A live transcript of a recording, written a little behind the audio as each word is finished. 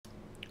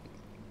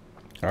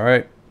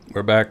Alright,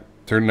 we're back.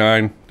 Turn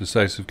 9,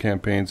 Decisive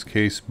Campaigns,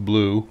 Case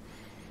Blue.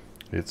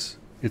 It's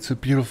a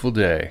beautiful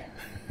day.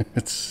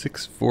 It's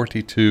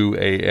 6:42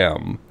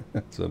 a.m.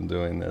 So I'm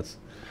doing this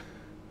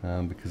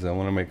because I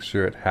want to make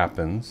sure it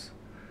happens.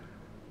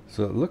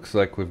 So it looks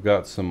like we've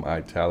got some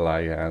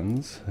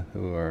Italians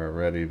who are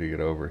ready to get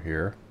over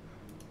here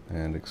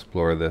and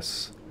explore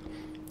this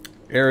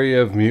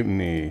area of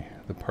mutiny,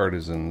 the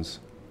partisans.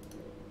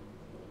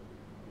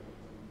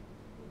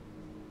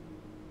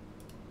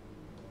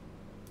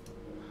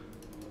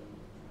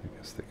 I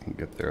guess they can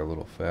get there a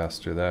little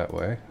faster that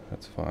way.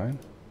 That's fine.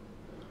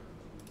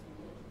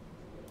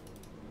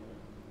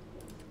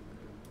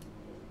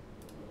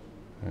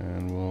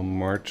 And we'll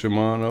march them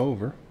on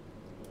over.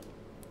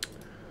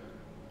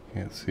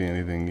 Can't see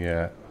anything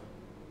yet.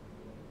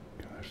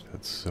 Gosh,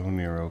 that's so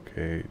near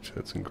OKH.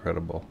 That's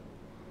incredible.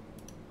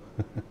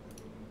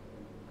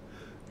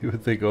 You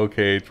would think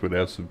OKH would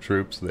have some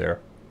troops there,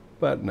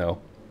 but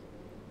no.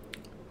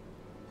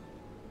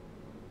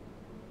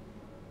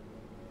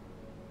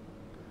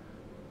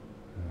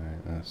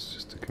 Alright, that's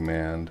just a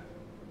command.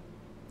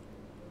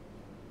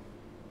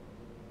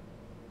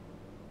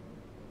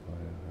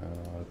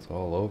 It's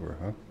all over,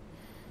 huh?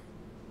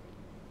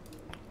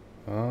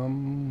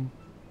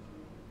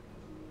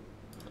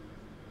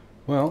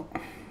 Well,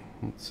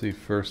 let's see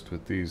first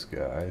with these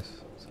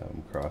guys. Let's have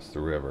them cross the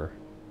river.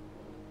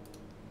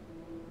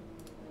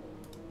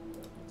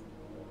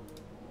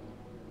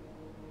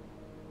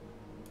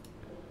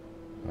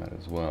 Might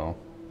as well.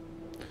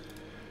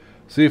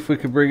 See if we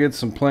could bring in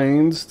some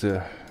planes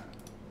to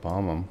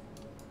bomb them.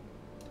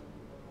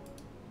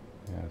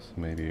 Yeah,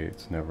 some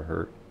 88s never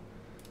hurt.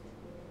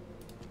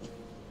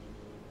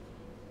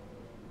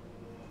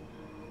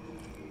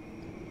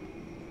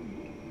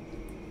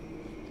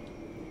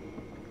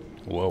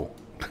 Whoa.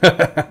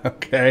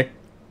 Okay.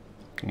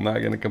 I'm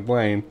not gonna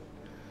complain.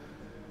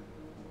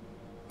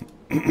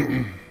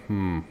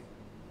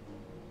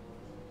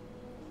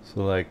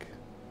 So like,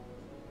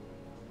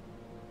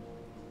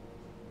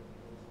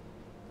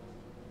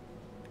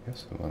 I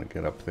guess we want to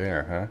get up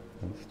there, huh?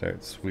 And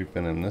start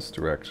sweeping in this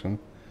direction.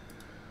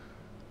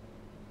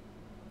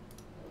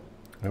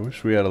 I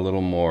wish we had a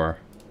little more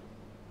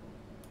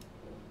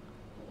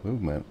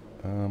movement.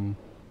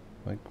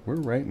 Like, we're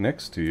right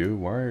next to you.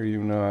 Why are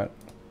you not?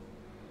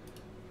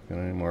 Got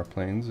any more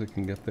planes that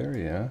can get there?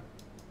 Yeah.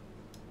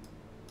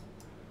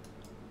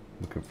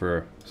 Looking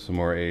for some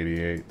more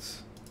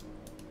 88s.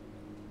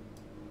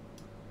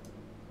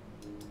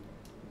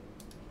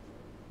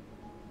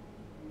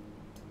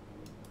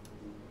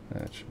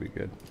 That should be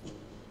good.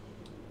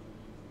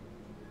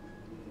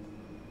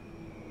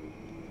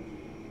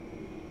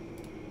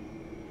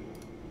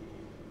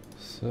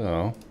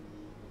 So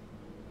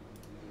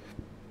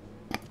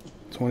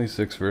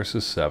 26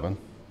 versus 7.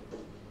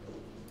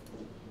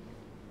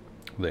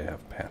 They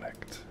have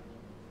panicked.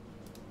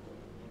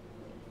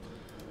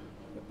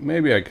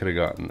 Maybe I could have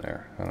gotten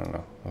there. I don't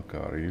know. Oh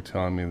god, are you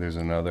telling me there's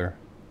another?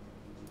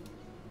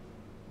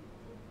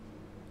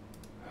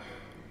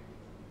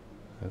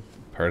 A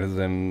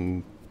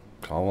partisan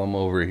column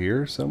over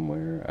here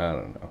somewhere? I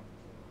don't know.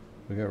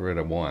 We got rid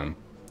of one.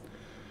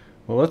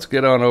 Well, let's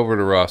get on over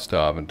to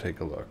Rostov and take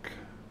a look.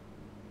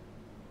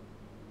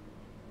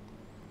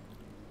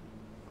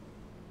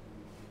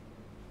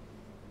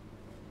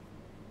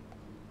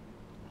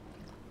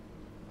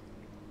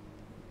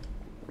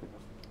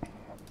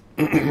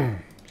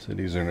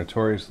 Cities are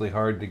notoriously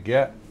hard to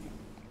get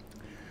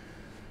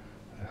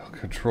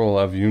control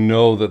of. You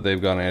know that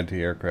they've got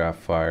anti-aircraft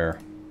fire.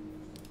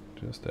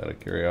 Just out of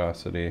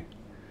curiosity,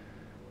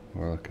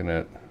 we're looking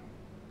at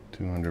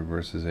 200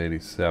 versus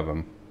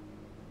 87.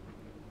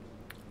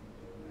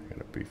 I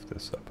gotta beef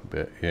this up a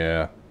bit.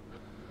 Yeah.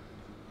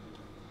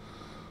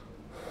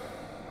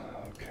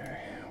 Okay,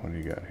 what do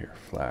you got here?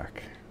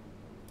 Flak.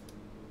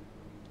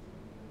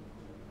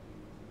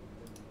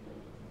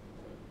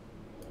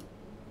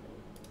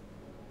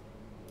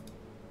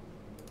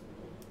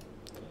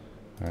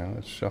 Alright,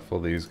 let's shuffle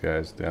these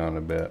guys down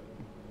a bit.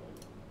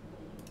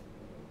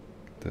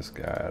 Get this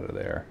guy out of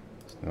there.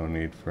 There's no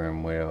need for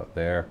him way out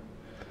there.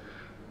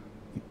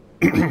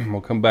 We'll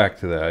come back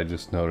to that. I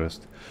just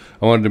noticed.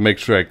 I wanted to make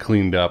sure I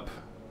cleaned up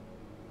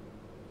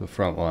the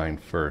front line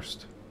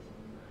first.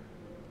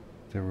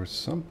 There was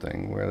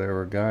something where there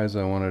were guys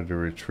I wanted to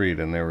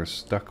retreat and they were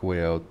stuck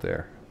way out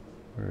there.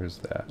 Where is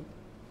that?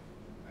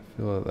 I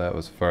feel like that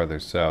was farther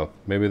south.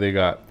 Maybe they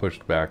got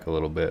pushed back a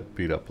little bit,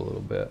 beat up a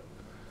little bit.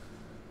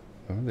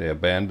 Oh, they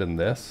abandoned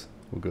this?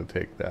 We'll go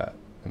take that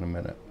in a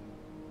minute.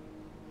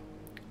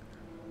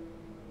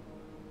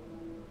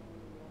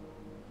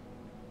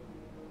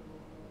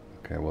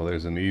 Okay, well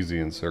there's an easy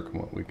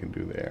encirclement we can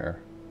do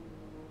there.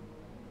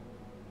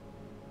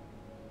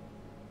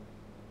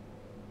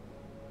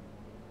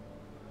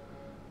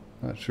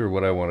 Not sure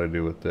what I want to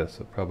do with this.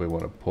 I probably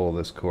want to pull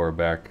this corps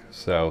back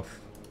south.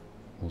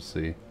 We'll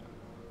see.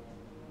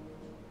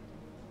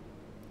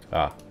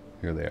 Ah,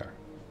 here they are.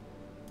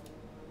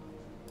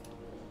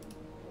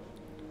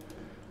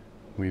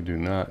 We do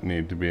not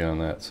need to be on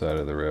that side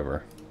of the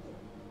river.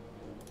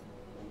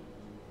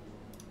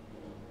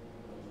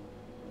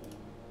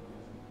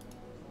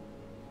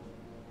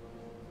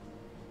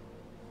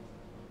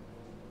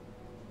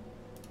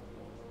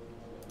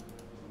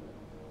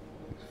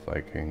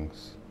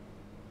 Vikings.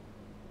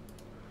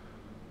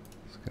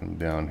 Let's get them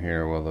down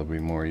here where they'll be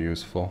more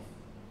useful.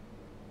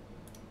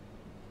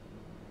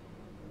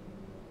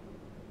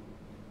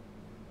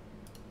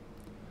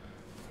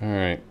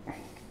 Alright.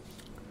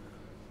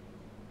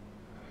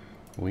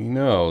 We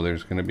know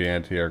there's going to be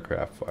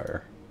anti-aircraft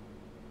fire.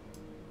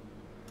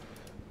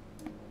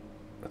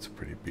 That's a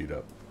pretty beat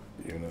up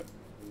unit.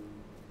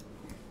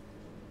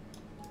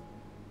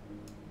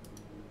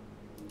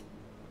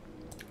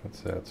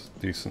 That's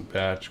decent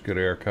patch, good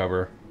air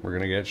cover. We're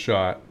going to get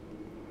shot.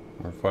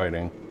 We're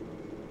fighting.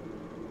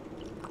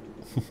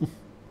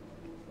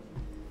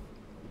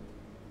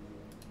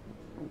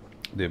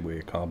 Did we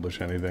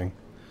accomplish anything?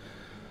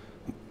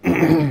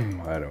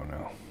 I don't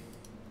know.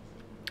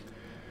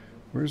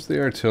 Where's the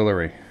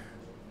artillery?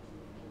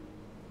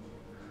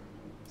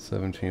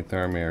 17th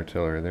Army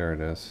artillery, there it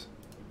is.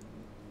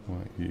 I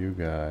want you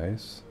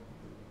guys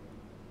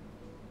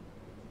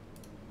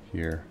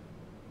here.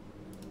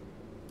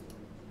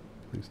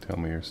 Please tell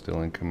me you're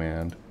still in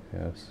command.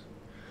 Yes.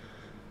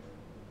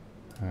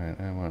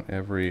 Alright, I want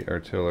every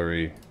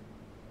artillery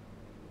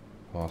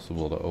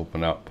possible to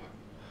open up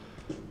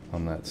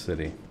on that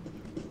city.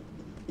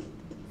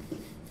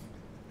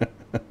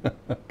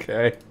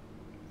 Okay.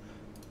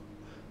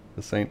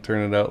 This ain't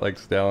turning out like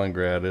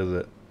Stalingrad, is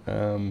it?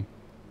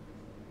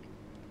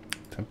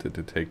 Tempted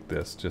to take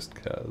this just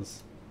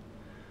cause.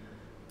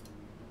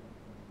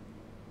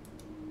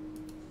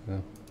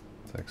 Oh,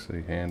 it's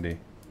actually handy.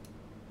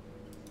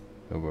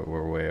 Oh, but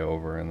we're way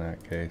over in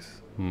that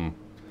case.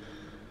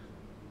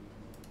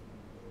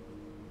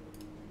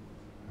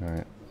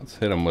 Alright, let's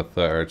hit them with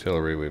the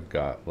artillery we've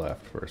got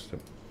left first.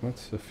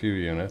 That's a few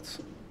units.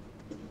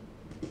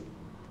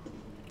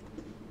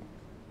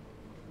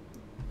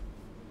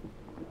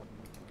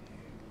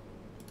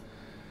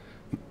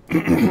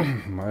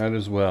 Might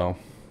as well.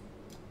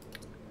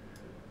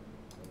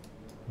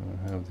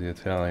 I have the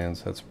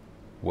Italians. That's,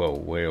 whoa,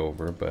 way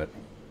over, but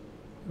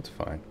that's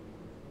fine.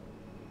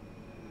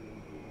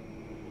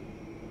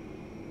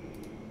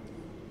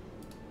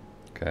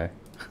 Okay.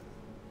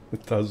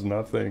 It does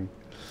nothing.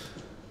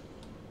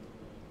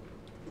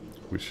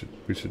 We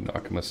should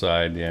knock him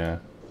aside, yeah,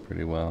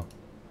 pretty well.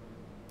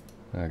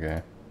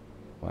 Okay.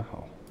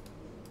 Wow.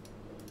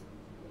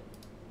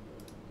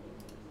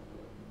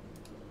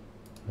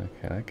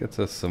 Okay, that gets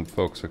us some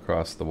folks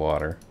across the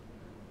water.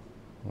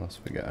 What else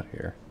we got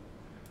here?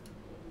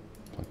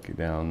 Plunk you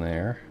down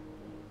there.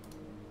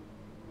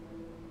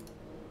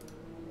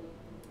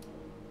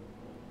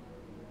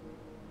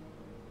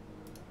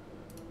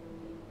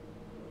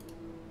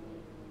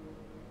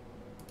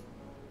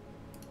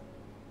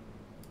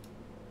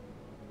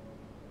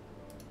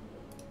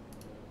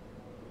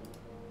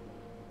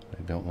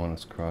 I don't want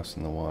us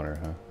crossing the water,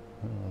 huh?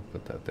 I'll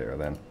put that there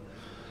then.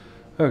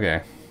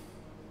 Okay.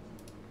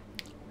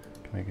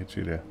 Can I get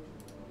you to...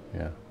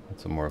 Yeah,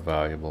 that's a more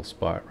valuable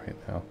spot right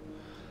now.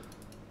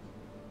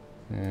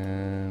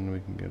 And we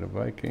can get a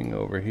Viking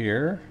over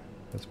here.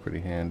 That's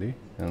pretty handy.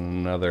 And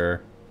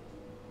another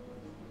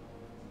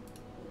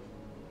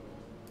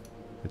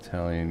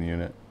Italian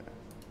unit.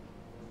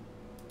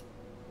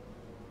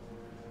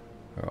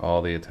 Are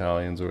all the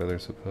Italians where they're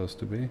supposed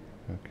to be?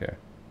 Okay.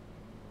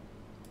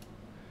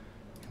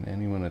 Can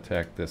anyone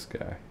attack this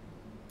guy?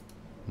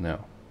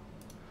 No.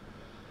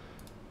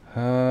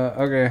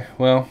 Okay,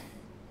 well,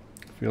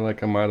 I feel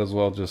like I might as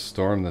well just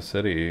storm the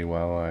city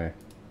while I...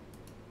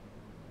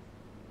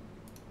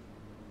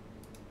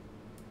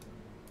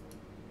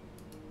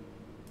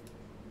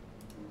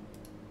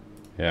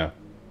 Yeah,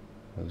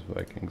 those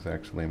Vikings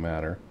actually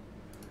matter.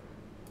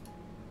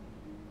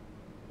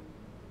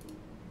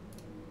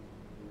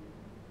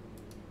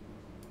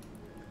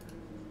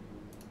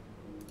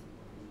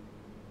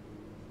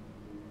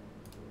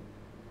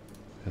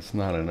 It's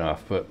not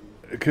enough, but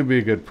it could be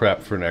a good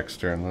prep for next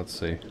turn. Let's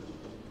see.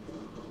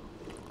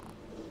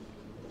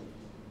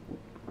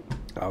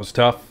 That was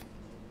tough.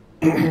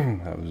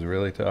 That was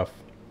really tough.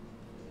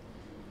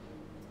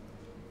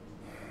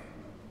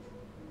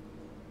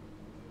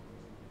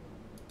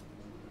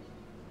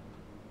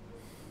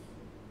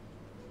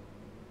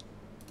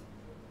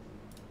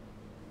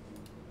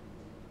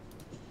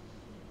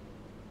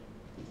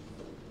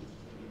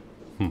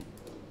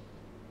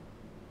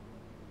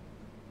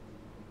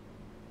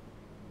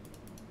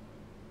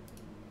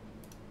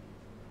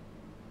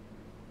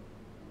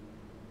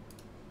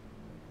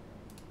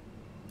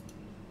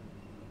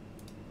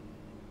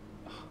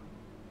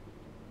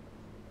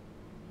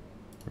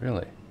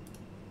 Really?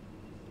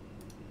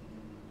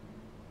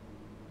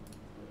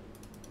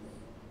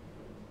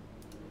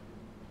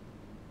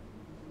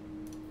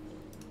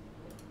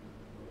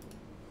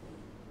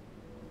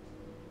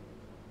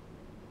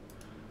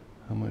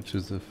 How much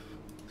is the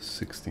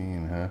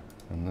 16, huh?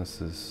 And this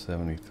is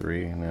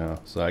 73 now.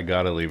 So I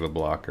gotta leave a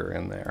blocker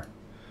in there.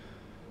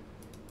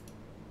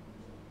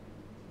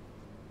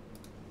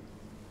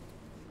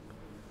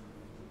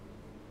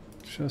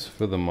 Just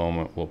for the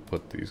moment, we'll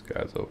put these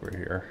guys over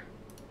here.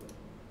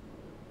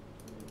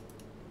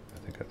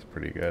 I think that's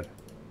pretty good.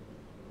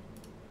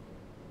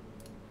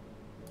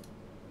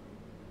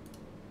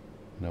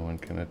 No one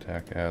can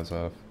attack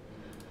Azov.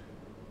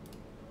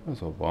 Let's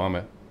bomb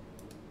it.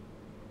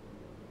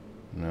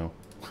 No.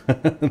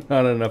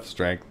 Not enough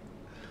strength.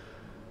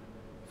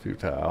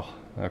 Futile.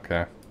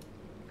 Okay.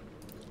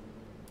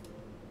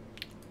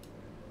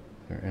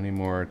 Is there any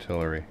more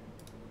artillery?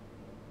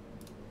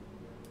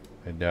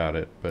 I doubt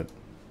it, but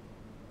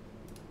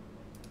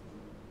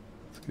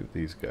let's give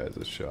these guys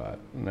a shot.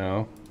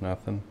 No,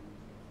 nothing.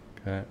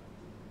 Okay.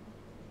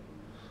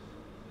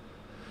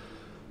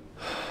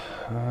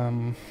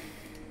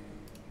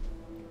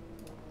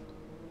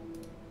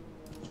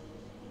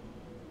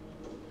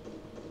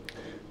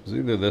 It was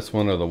either this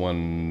one or the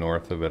one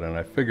north of it, and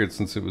I figured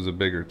since it was a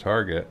bigger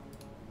target,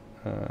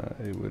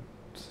 it would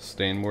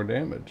sustain more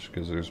damage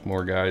because there's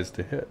more guys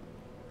to hit.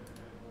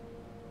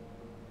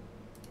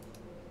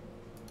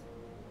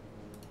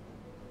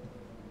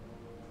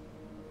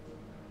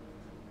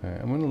 Alright,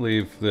 I'm going to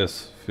leave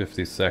this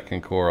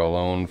 52nd Corps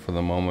alone for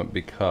the moment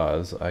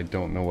because I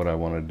don't know what I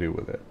want to do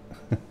with it,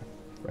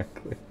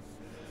 frankly.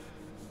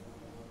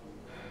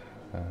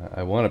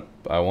 I want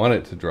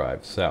it to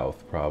drive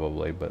south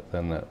probably, but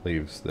then that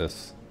leaves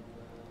this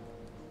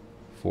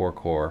 4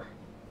 Corps.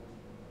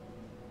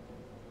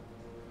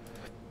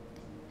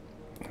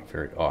 A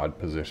very odd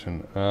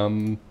position.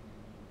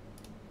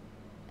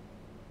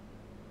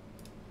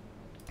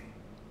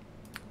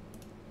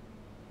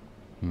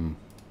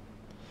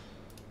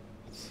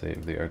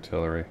 Save the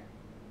artillery.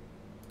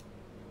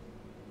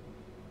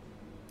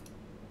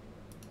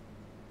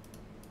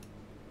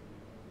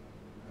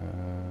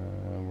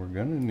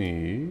 We're gonna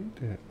need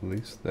at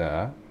least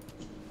that.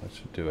 That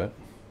should do it.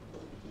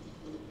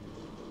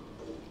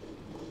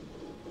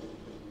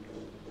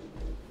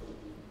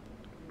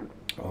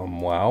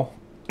 Wow.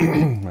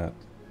 That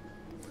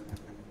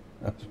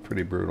was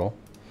pretty brutal.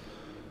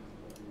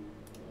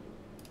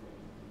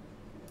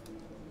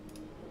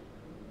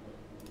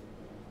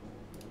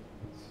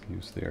 Let's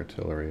use the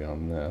artillery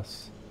on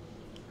this.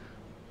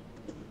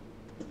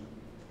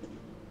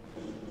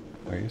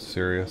 Are you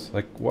serious?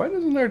 Like, why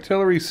doesn't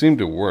artillery seem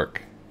to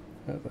work?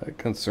 That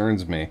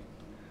concerns me.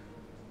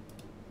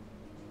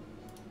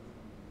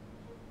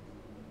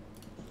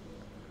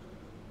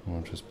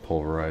 I'll just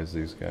pulverize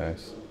these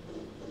guys.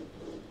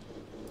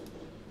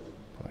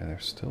 Boy, they're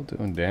still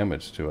doing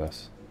damage to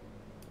us.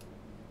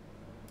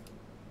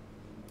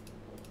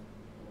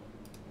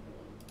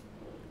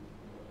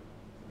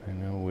 I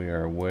know we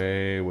are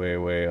way, way,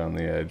 way on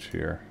the edge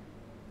here.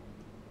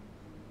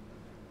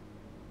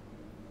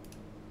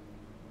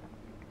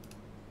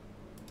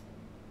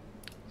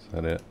 Is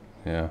that it?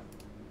 Yeah.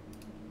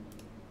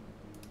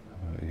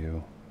 How about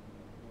you?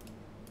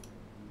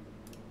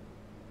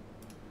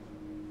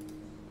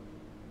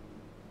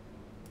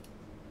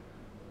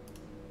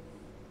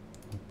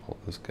 Pull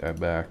this guy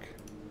back.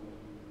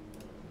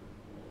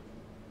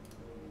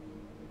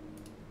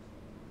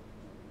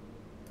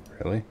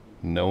 Really?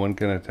 No one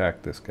can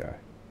attack this guy.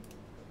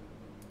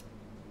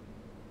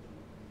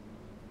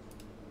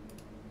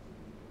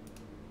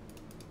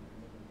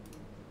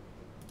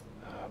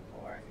 Oh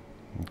boy.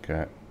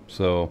 Okay.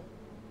 So,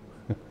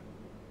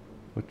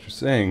 what you're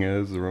saying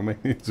is the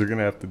Romanians are going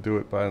to have to do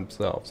it by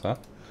themselves, huh?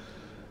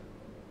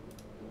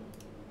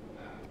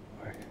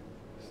 Oh boy.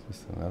 It's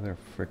just another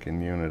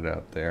frickin' unit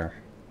out there.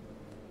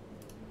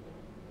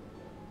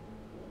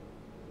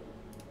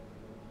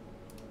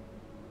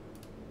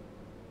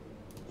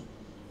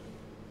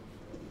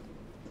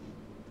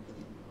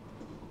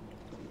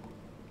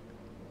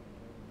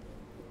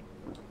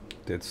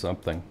 Did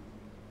something.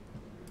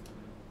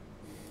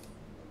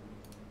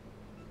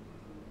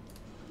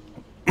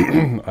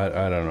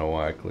 I don't know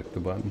why I clicked the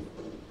button.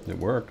 It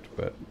worked,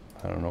 but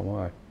I don't know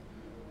why.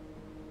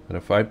 But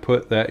if I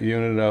put that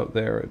unit out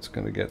there, it's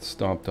going to get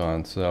stomped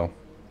on, so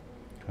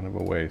kind of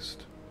a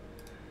waste.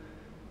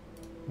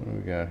 What do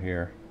we got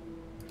here?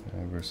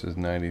 Versus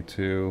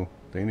 92.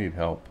 They need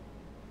help.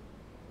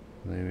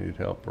 They need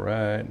help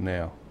right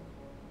now.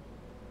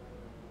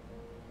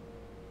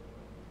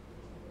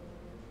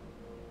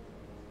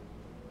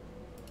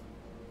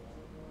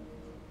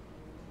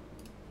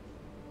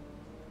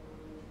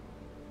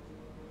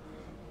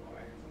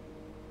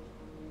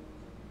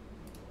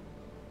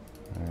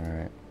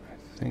 Alright,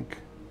 I think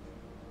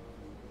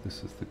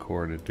this is the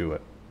core to do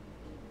it.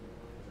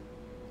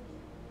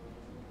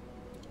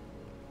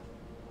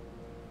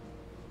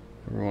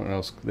 Everyone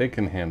else, they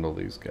can handle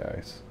these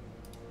guys.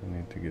 I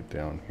need to get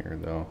down here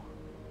though.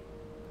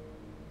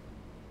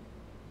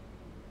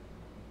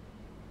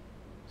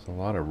 There's a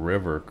lot of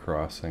river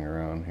crossing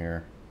around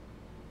here.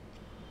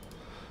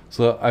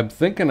 So I'm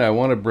thinking I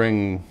want to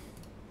bring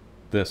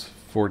this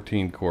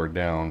 14 Corps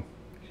down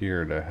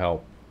here to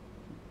help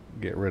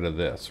get rid of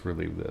this,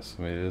 relieve this.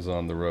 I mean, it is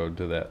on the road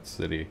to that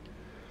city.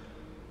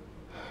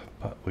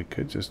 But we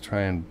could just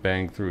try and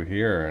bang through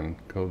here and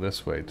go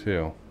this way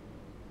too.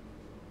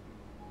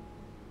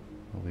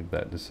 I'll leave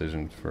that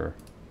decision for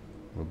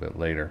a little bit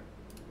later.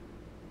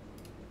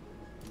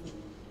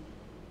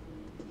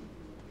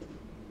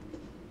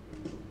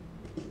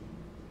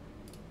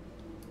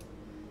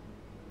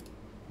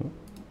 Do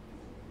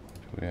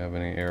we have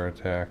any air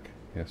attack?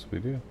 Yes, we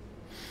do.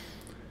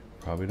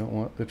 Probably don't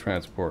want the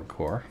transport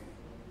corps.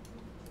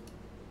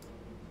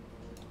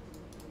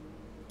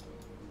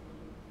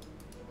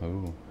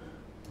 Oh,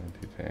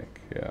 anti-tank.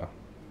 Yeah,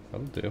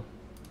 that'll do.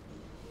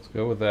 Let's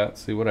go with that,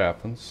 see what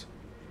happens.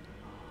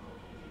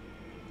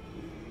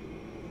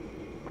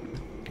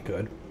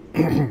 Good.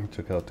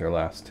 Took out their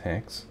last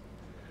tanks.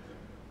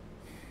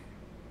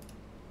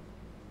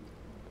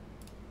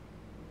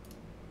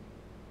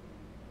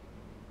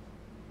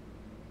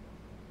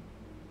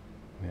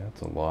 Yeah,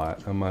 that's a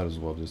lot. I might as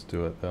well just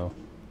do it though.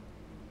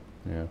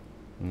 Yeah,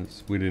 and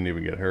we didn't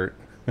even get hurt.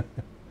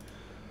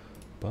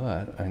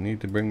 But I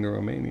need to bring the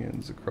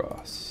Romanians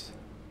across.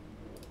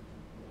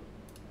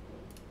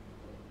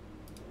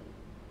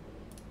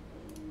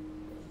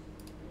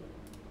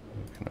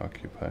 We can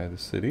occupy the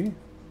city.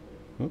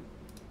 Oop.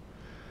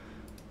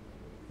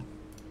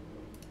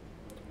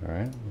 All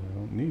right, I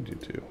don't need you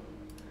to.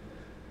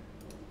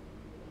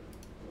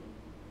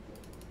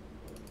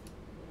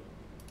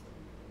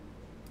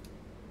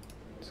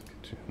 Let's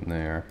get you in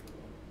there.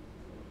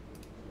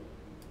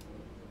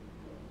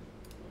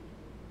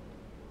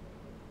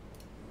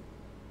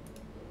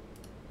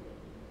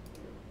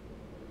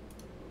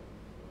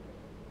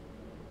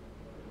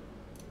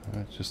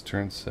 It just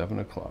turned 7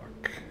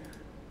 o'clock.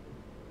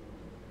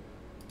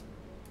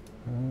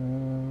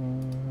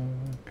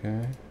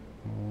 Okay,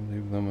 we'll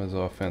leave them as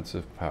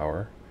offensive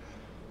power.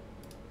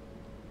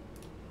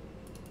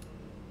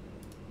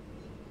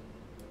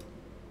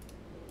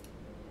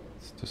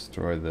 Let's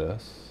destroy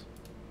this.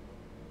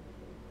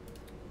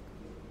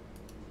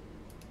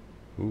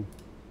 Ooh,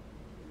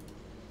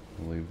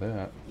 we'll leave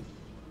that.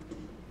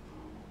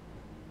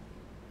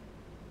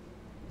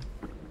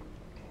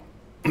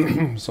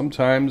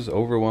 Sometimes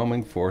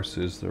overwhelming force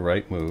is the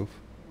right move.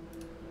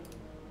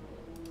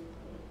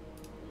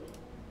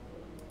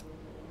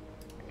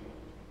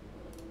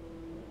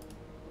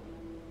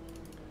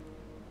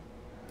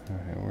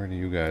 Alright, where do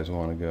you guys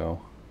want to go?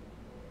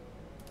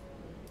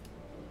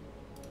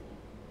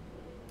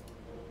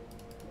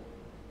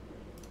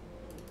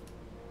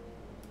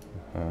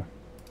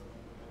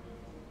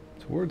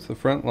 Towards the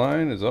front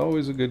line is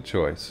always a good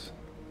choice.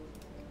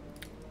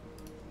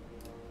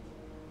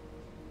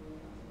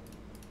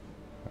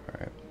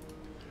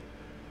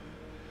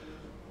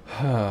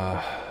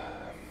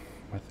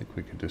 I think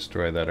we could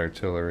destroy that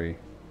artillery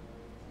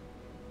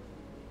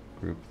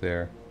group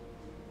there.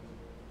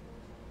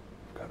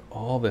 We've got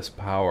all this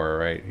power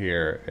right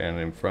here and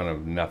in front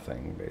of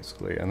nothing,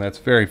 basically, and that's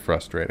very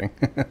frustrating.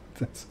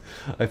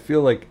 I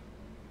feel like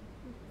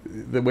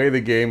the way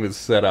the game is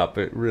set up,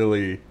 it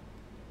really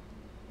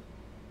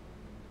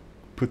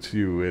puts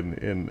you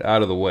in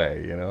out of the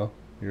way, you know?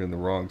 You're in the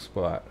wrong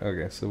spot.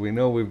 Okay, so we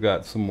know we've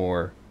got some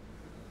more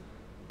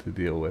to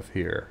deal with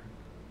here.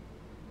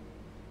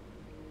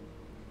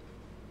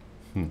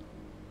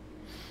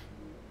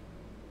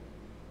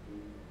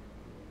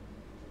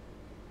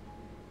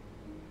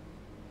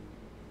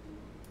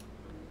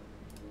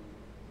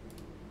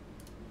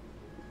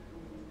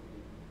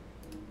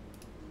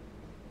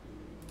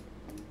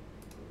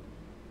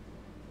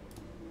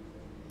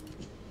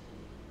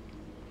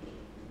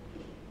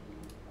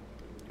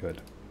 Good.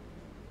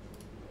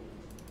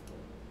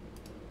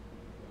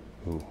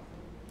 Ooh.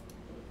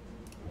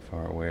 How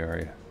far away are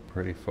you?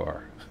 Pretty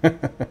far.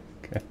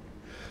 Okay.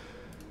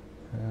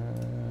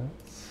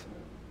 Let's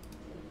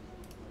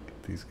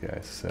get these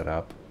guys set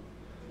up.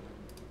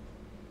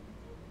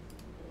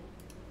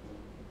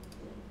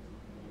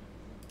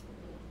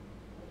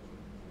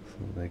 So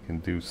they can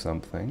do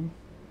something.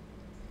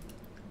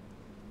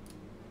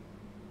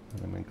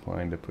 And I'm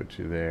inclined to put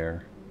you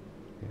there.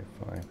 Okay,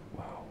 fine.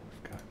 Wow.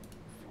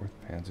 4th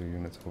Panzer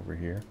units over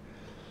here.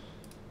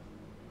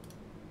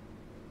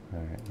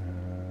 Alright,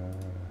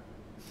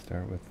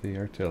 start with the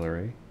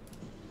artillery.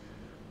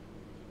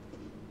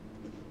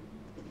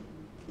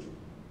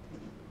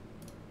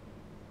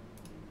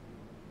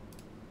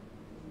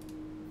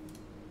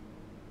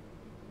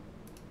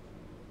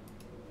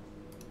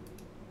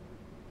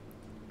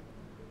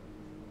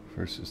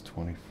 Versus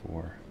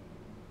 24.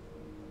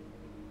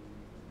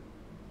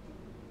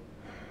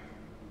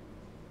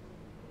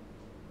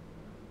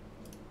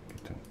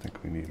 I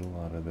think we need a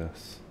lot of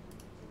this.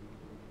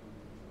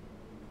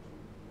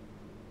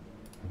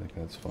 I think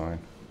that's fine.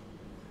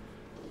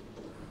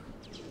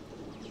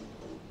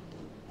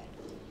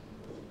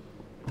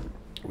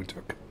 We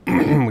took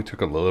we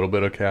took a little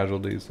bit of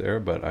casualties there,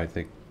 but I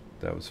think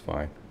that was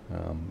fine.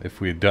 If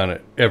we had done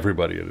it,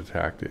 everybody had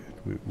attacked it.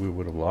 We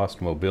would have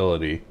lost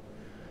mobility,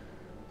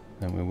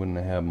 and we wouldn't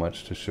have had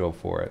much to show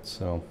for it.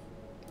 So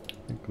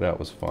I think that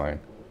was fine.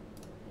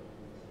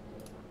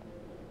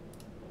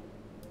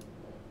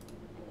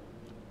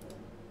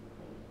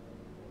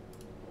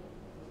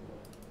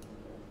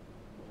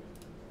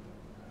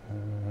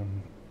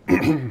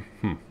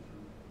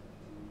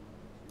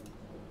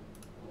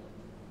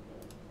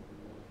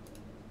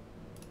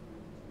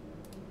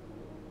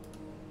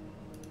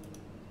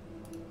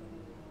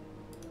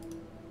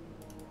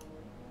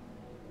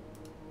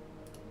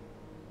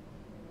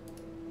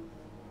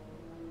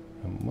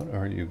 What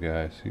are you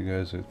guys? You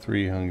guys are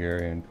 3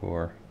 Hungarian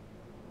Corps.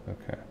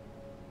 Okay.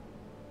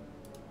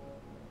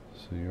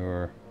 So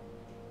your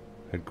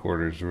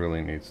headquarters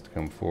really needs to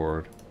come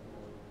forward.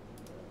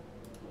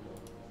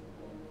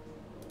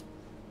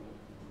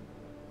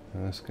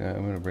 And this guy,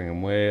 I'm going to bring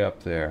him way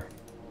up there.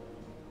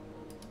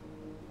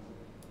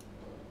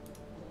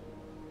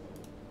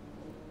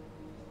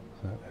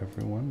 Is that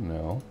everyone?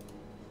 No.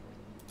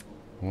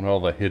 I want all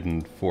the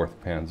hidden 4th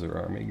Panzer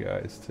Army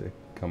guys to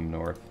come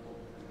north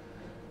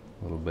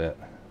a little bit.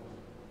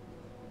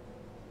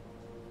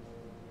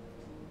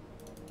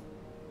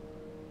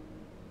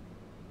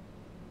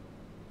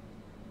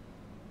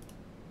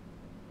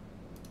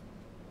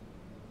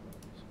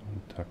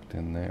 Someone tucked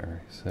in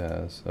there, he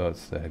says. Oh,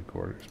 it's the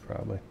headquarters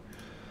probably.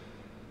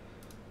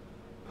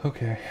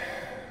 Okay.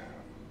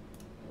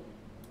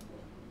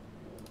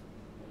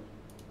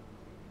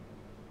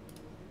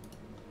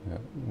 Yeah,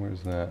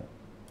 where's that?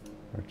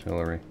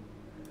 Artillery.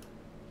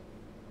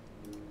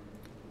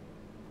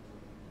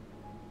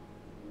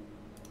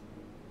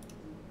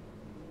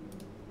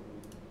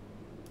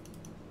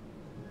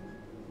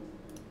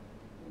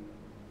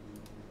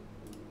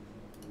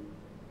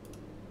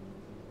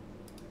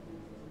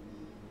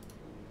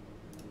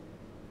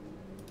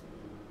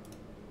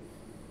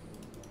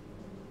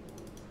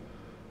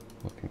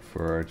 Looking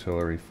for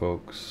artillery,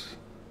 folks.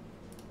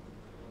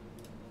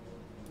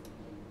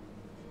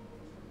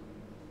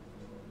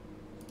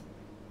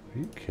 Are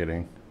you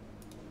kidding?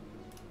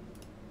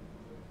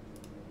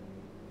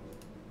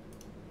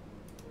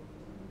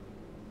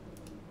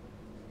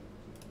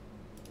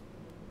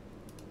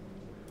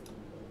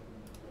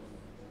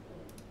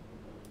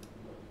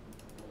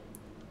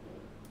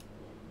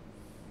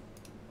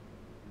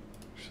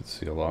 Should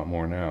see a lot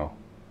more now.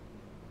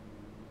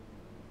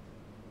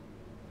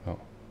 Oh,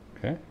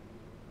 okay.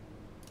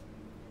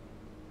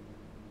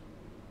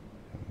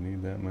 Don't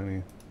need that many.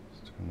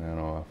 Let's turn that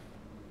off.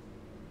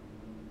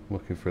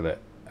 Looking for that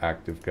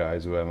active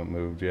guys who haven't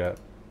moved yet.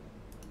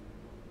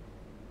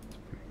 It's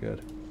pretty good.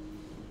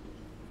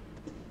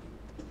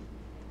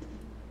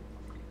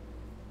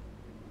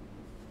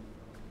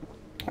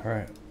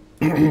 Alright.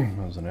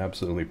 That was an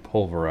absolutely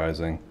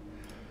pulverizing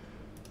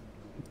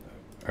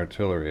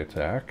artillery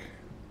attack.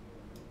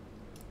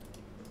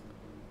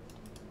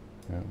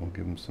 And we'll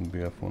give them some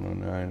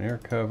BF-109 air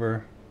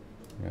cover.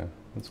 Yeah,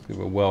 let's give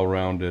a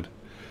well-rounded,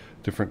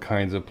 different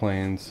kinds of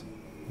planes.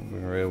 We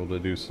were able to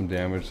do some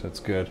damage,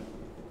 that's good.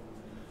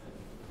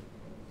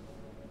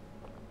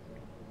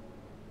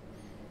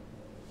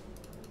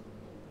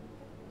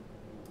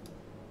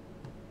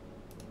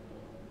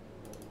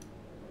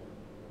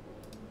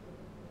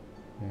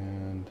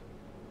 And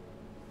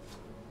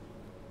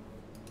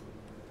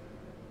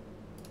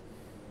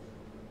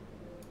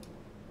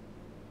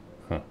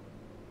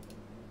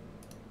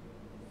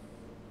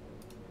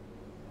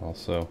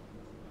also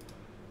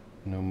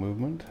no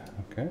movement,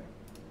 okay.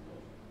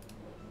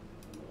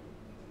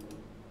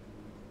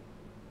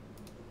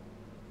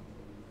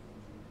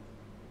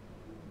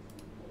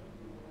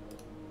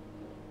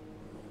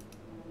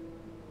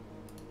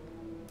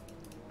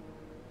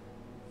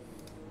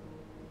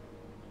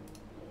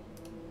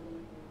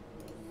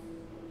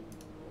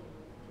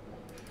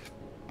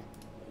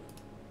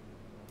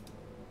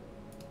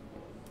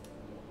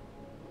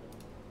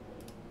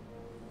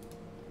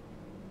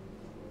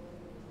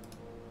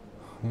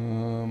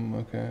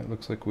 Okay, it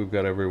looks like we've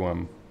got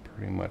everyone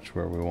pretty much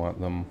where we want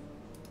them.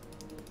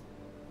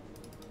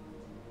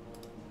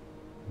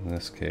 In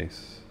this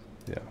case,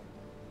 yeah.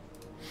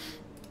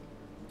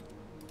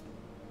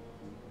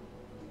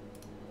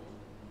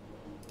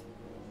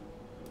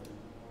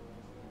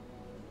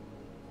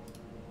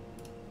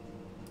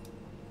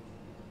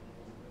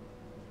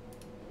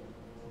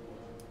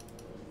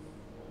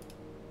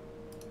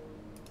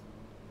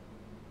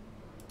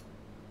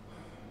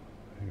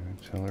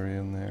 Artillery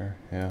in there,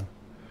 yeah.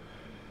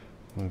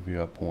 Move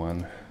you up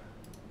one.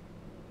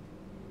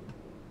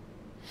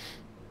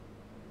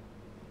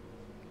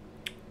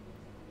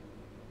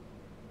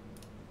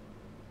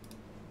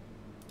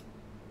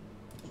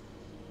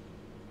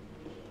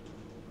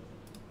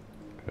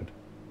 Good.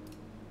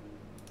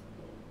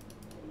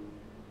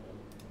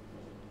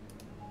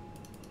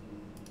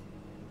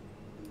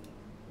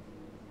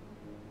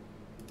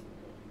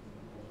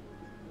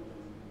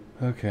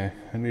 Okay,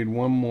 I need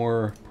one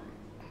more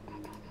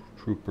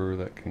trooper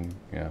that can,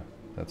 yeah,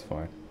 that's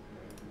fine.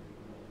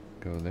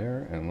 Go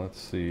there, and let's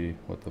see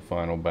what the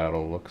final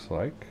battle looks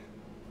like.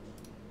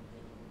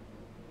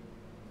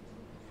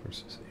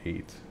 Versus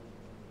 8.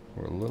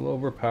 We're a little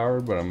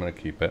overpowered, but I'm going to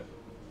keep it.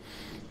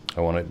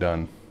 I want it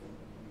done.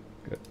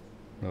 Good.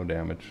 No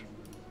damage.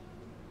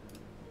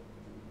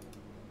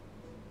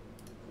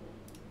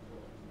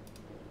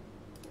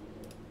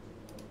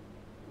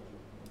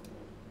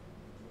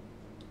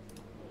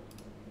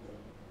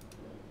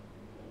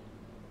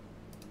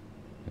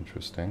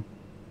 Interesting.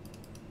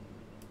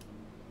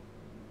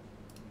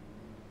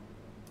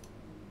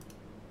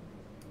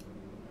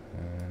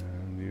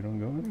 And you don't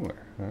go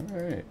anywhere.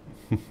 Alright.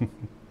 How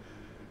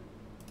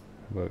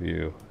about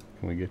you?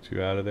 Can we get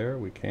you out of there?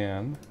 We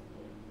can.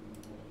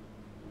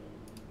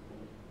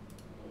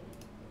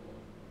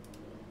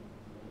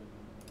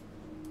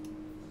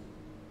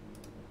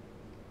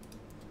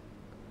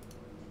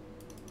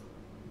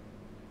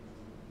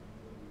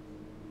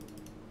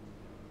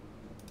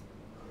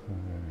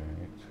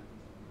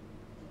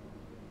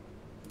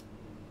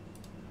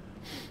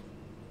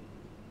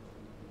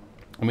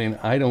 I mean,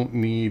 I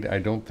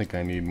don't think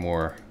I need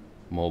more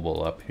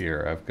mobile up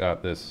here. I've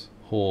got this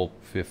whole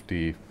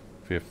 55th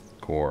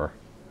Corps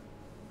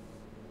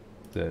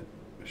that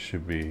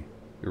should be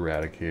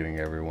eradicating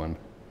everyone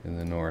in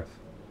the north.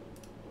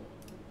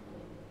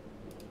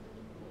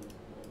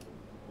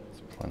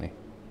 It's plenty.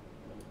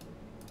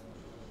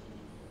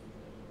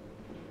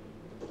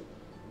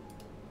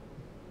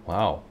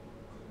 Wow.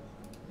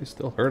 They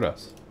still hurt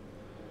us.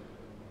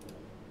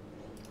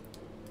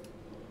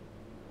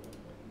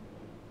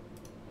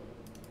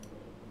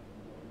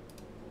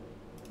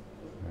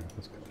 All right,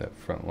 let's get that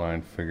front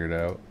line figured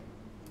out.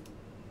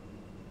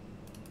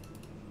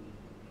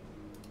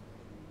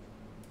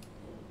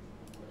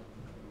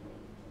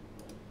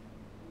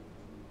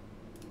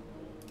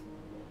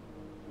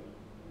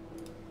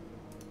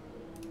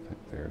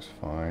 There's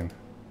fine.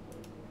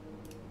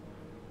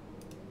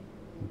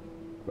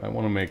 I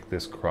want to make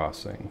this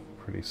crossing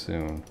pretty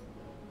soon.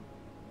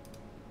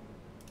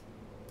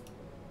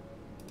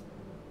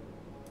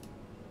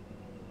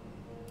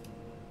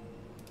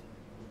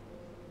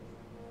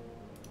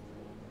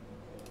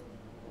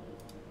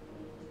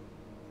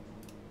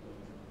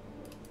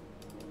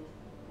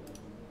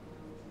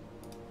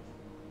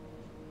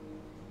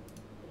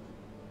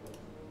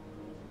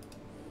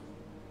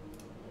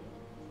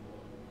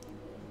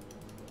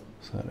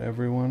 Is that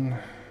everyone?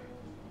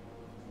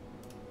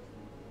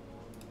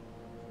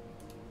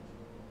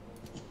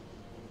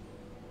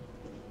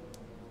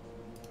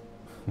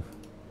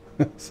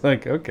 It's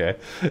like, okay.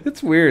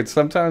 It's weird.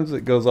 Sometimes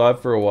it goes on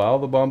for a while,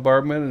 the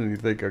bombardment, and you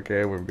think,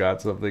 okay, we've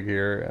got something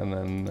here, and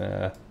then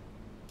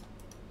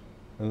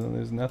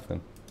there's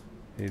nothing.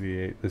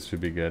 88. This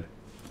should be good.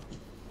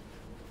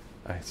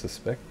 I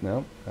suspect,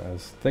 no. I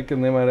was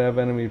thinking they might have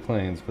enemy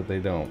planes, but they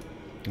don't.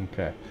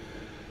 Okay.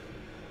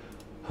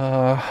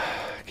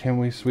 Can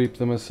we sweep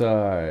them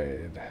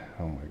aside?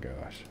 Oh my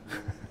gosh.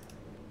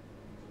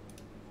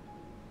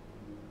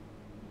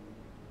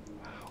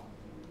 Wow.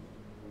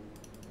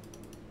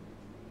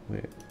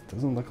 Wait, it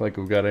doesn't look like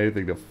we've got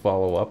anything to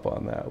follow up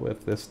on that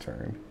with this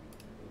turn.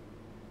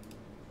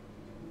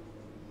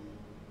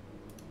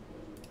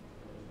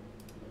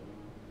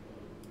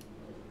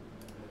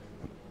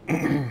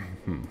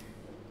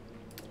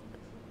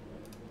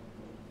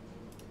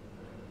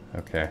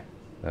 Okay,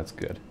 that's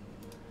good.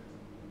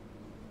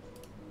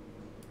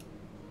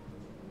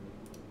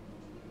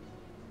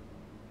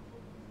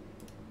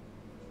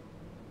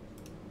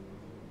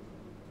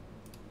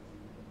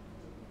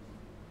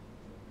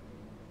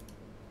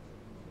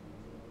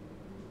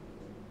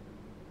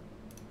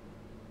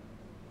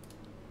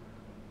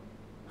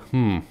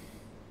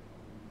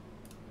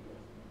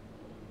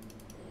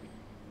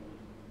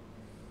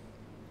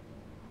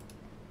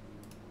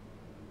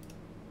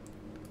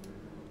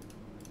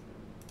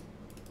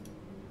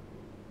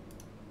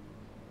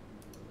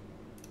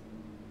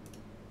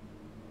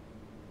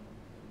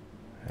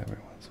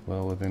 Everyone's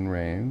well within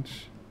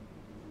range.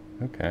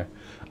 Okay.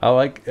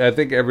 I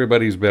think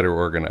everybody's better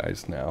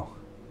organized now.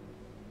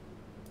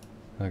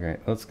 Okay,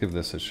 let's give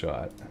this a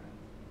shot.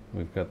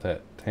 We've got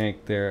that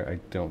tank there. I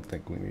don't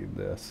think we need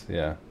this.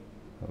 Yeah.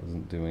 That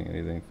wasn't doing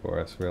anything for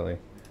us, really.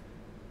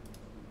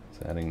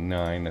 It's adding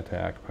 9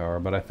 attack power,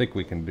 but I think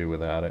we can do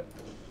without it.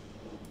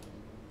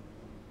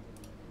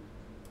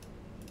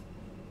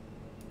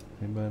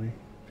 Anybody?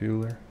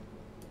 Bueller?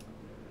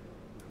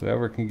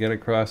 Whoever can get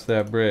across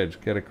that bridge,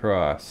 get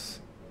across.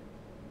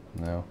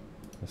 No,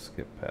 let's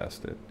skip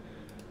past it.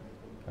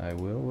 I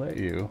will let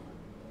you.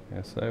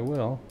 Yes, I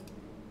will.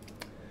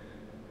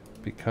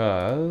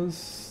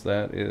 Because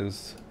that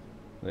is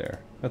there.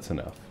 That's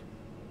enough.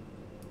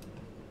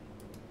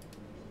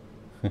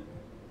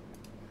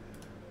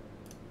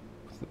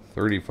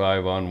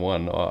 35 on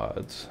 1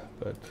 odds,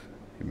 but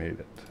he made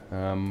it.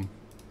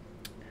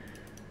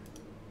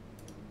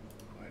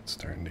 It's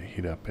starting to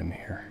heat up in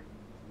here.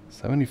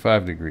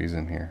 75 degrees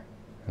in here,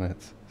 and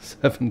it's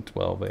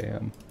 7:12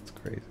 a.m. It's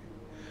crazy.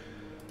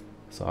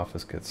 This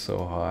office gets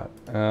so hot.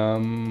 I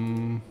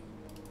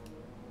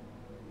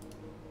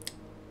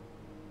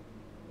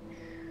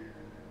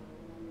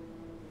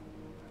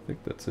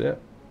think that's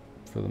it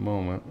for the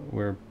moment.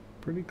 We're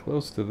pretty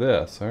close to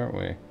this, aren't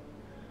we?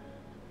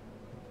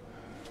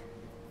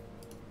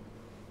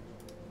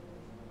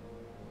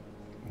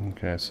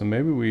 Okay, so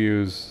maybe we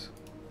use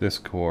this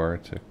core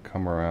to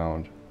come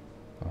around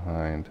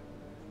behind.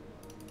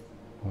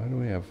 Why do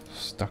we have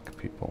stuck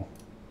people?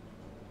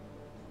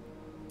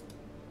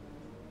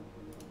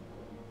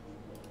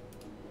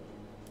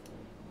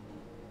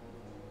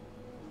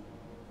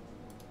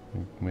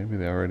 Maybe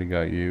they already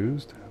got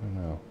used? I don't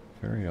know.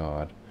 Very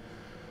odd.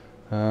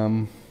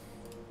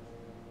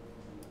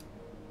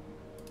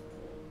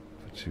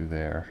 Put you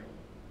there.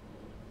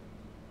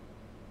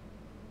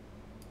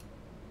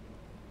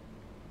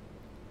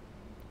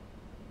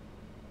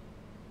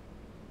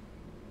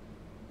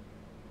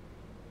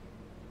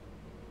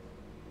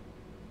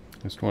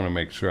 Just want to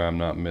make sure I'm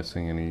not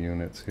missing any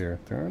units here.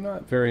 There are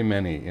not very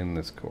many in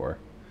this core.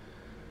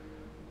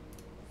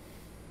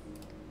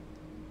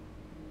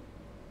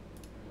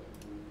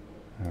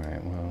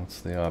 Alright, well, Well,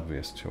 it's the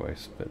obvious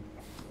choice, but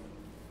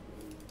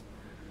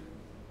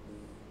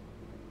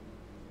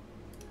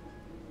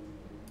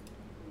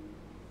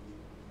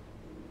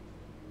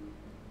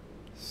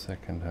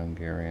Second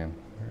Hungarian.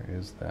 Where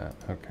is that?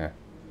 Okay.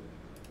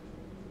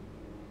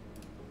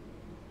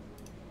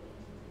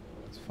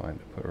 That's fine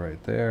to put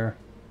right there.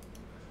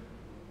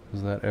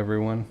 Is that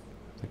everyone?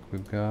 I think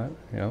we've got.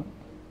 Yep.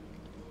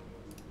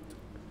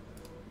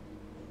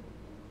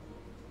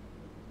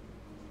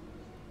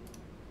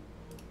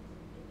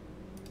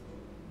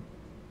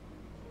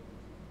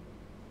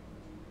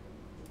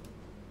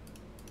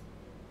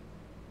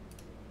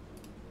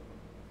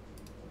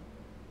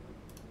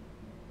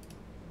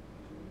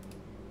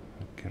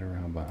 Get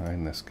around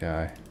behind this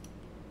guy.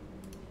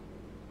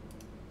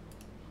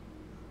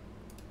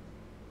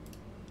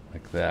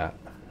 Like that.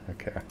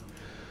 Okay.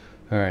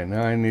 Alright,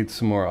 now I need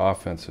some more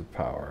offensive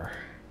power.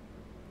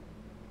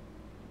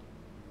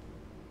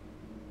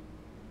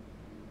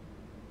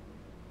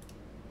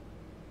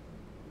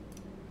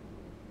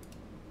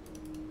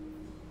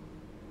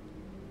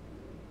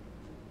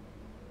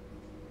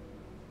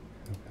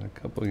 I've got a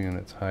couple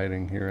units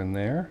hiding here and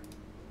there.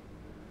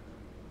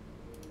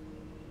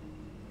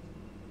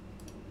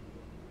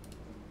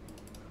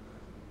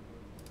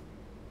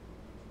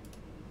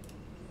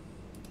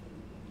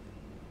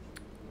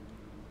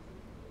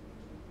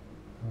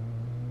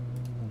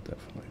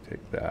 Definitely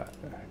take that.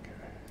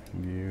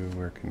 Okay. You,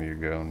 where can you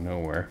go?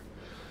 Nowhere.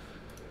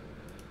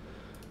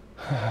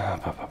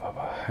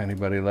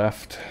 Anybody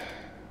left?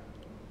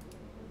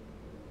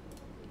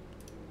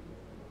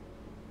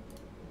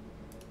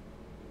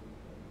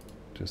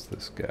 Just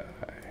this guy.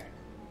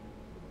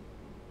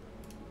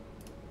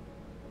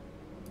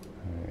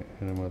 Alright,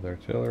 hit him with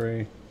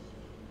artillery.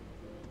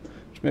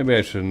 Which maybe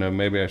I should know.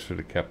 Maybe I should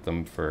have kept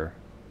them for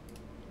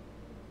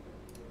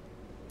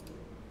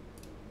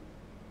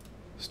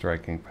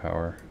striking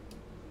power.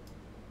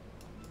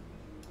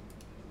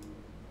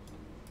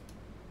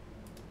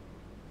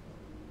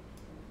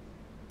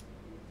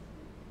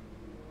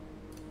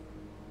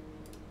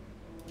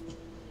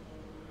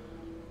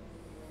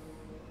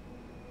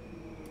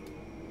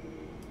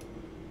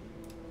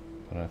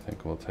 But I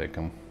think we'll take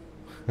them.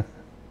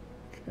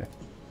 Okay.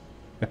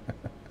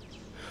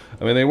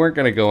 I mean, they weren't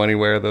going to go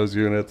anywhere, those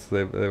units.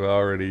 They've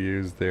already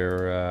used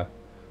their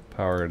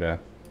power to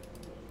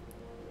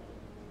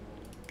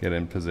get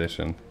in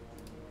position.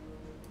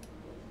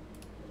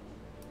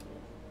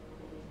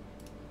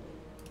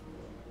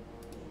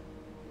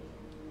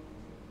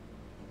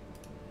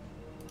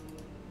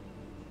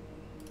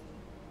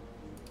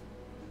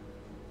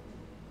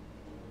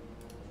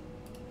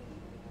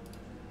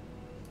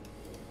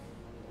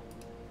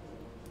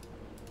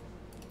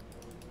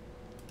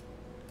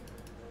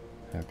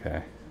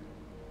 Okay.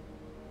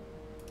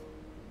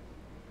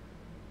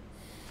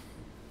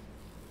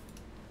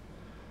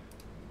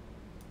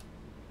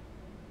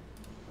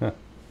 Huh.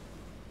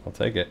 I'll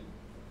take it.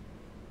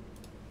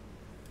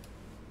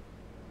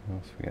 What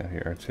else we got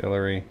here?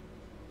 Artillery,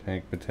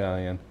 tank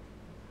battalion.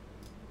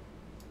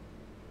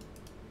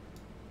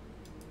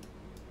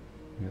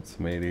 We got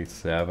some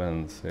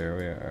 87s. There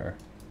we are.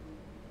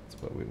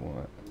 That's what we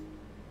want.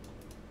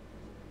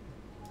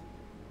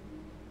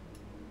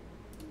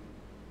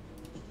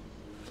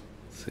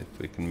 Let's see if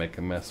we can make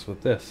a mess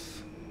with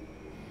this.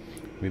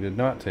 We did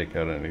not take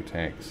out any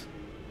tanks,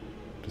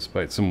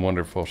 despite some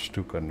wonderful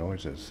Stuka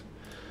noises.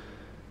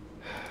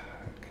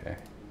 Okay.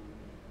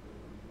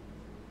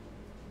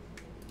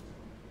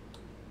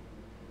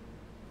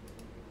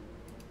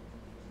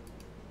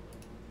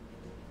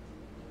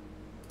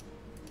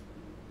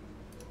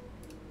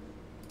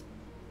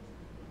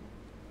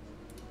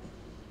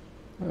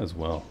 As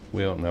well.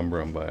 We outnumber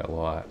them by a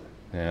lot.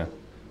 Yeah,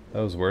 that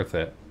was worth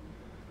it.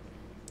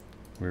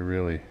 We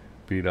really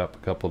beat up a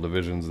couple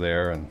divisions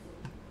there and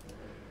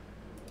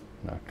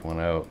knocked one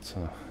out,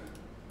 so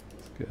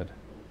it's good.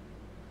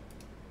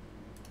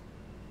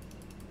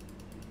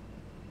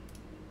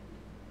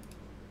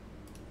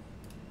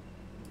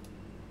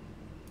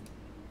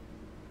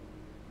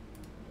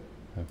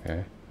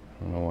 Okay,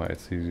 I don't know why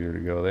it's easier to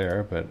go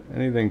there, but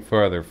anything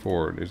farther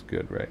forward is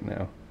good right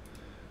now.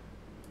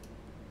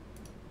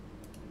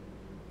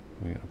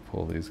 We gotta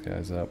pull these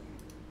guys up.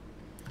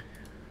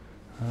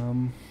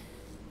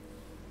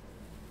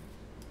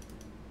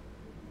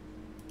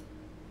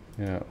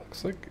 Yeah, it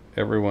looks like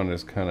everyone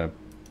has kind of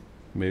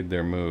made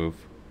their move.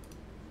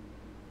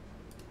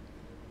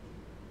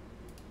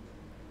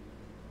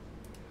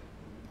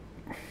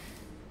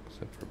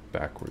 Except for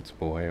Backwards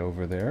Boy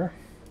over there.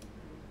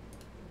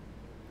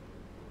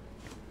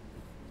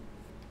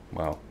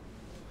 Wow.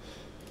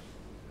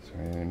 Is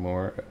there any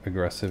more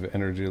aggressive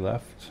energy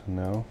left?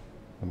 No?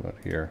 How about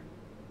here?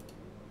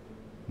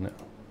 No.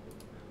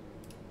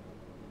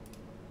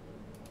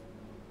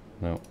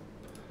 No.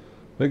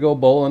 Big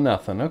old bowl of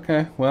nothing.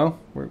 Okay, well,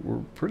 we're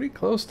pretty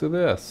close to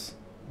this.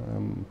 I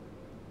don't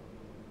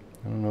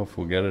know if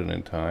we'll get it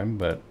in time,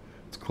 but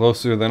it's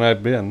closer than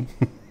I've been.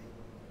 I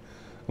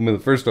mean,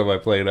 the first time I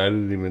played, I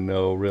didn't even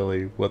know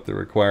really what the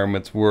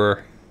requirements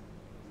were.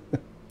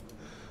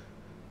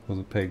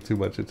 Wasn't paying too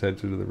much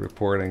attention to the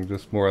reporting,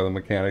 just more of the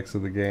mechanics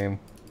of the game.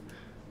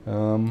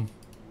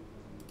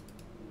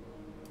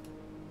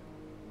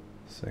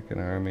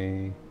 Second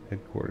Army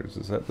headquarters.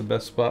 Is that the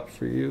best spot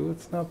for you?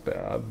 It's not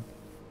bad.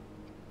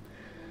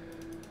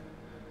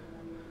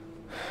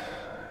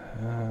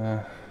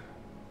 Can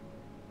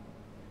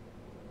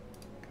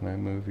I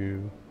move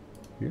you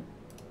here?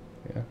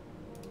 Yeah.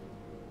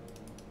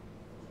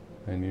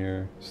 And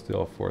you're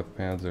still 4th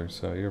Panzer,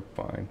 so you're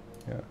fine.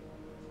 Yeah.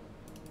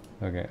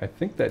 Okay, I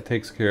think that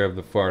takes care of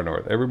the far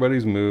north.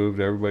 Everybody's moved,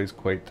 everybody's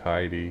quite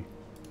tidy.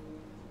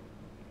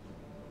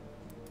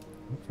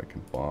 If I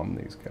can bomb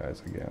these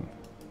guys again.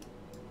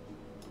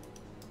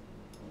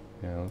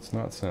 Yeah, let's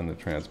not send the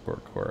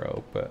transport corps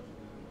out, but...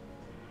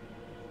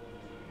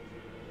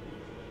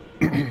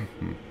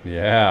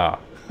 yeah!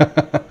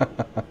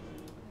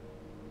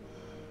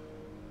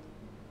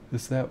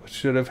 Is that what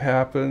should have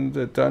happened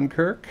at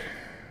Dunkirk?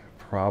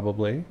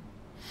 Probably.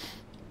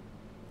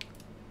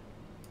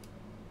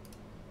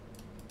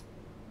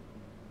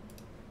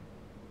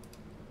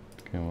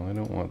 Okay, well, I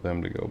don't want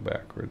them to go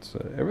backwards.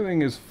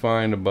 Everything is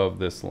fine above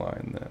this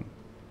line then.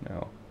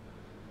 Now.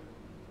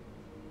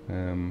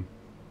 I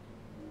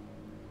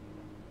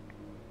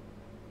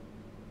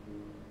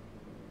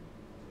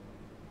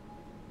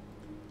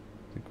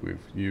think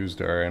we've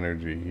used our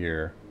energy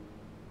here.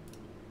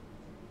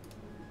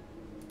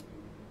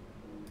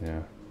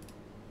 Yeah.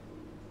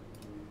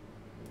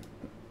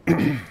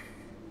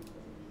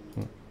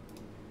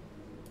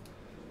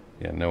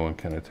 Yeah, no one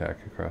can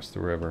attack across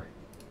the river.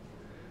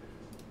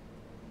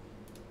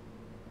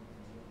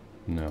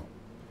 No.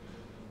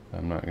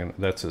 I'm not gonna...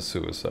 That's a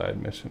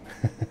suicide mission.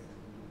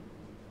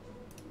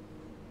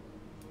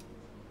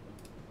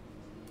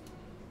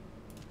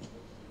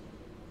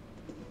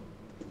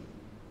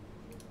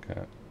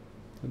 Okay. A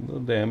little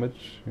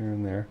damage here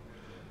and there.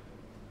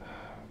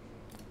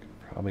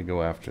 Could probably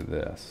go after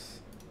this.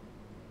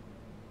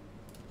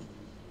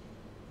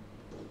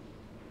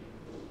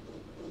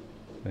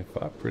 They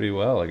fought pretty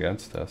well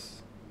against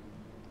us.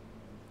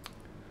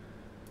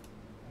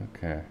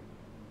 Okay.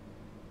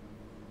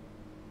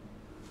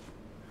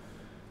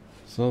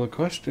 So the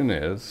question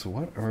is,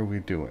 what are we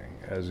doing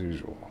as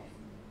usual?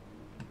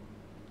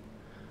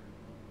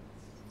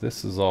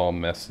 This is all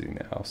messy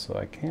now, so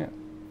I can't.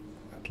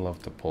 I'd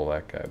love to pull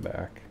that guy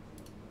back.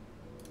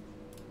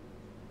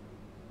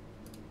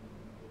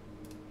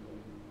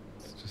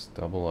 Let's just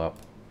double up.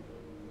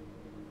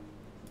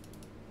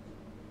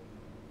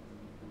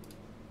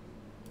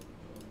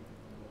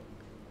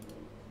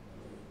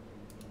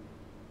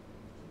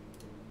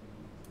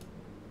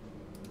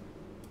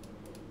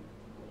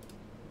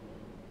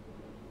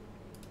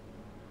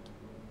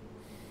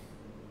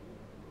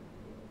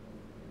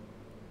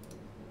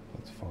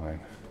 Fine.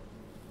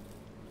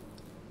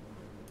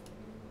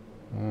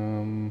 I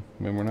mean,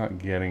 we're not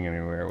getting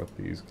anywhere with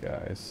these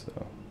guys,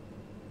 so.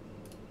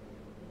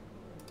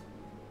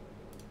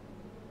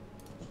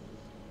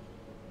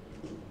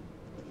 I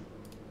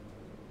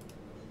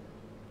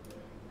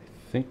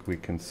think we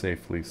can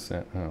safely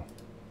send, oh,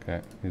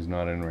 okay, he's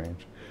not in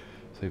range.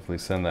 Safely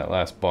send that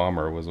last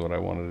bomber was what I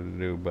wanted to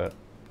do, but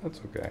that's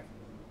okay.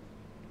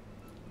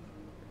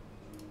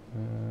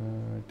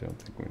 I don't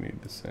think we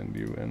need to send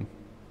you in.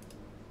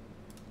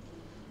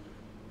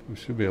 We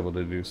should be able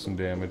to do some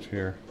damage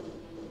here.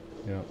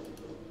 Yep.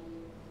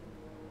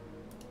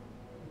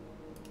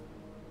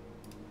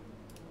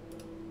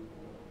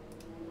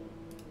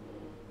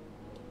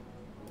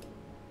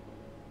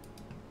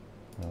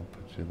 I'll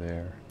put you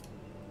there.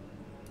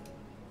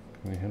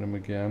 Can we hit him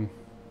again?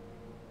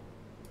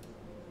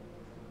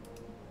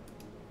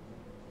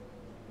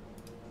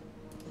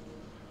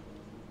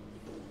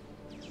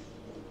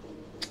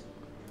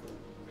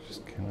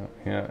 Just cannot.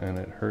 Yeah, and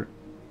it hurt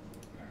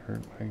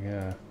my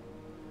guy.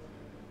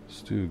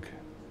 Stug.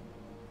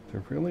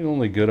 They're really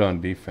only good on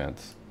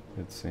defense,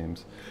 it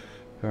seems.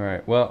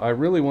 Alright, well, I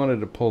really wanted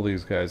to pull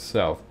these guys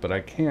south, but I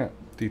can't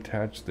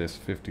detach this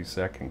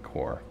 52nd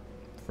Corps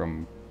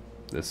from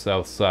the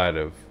south side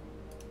of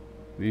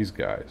these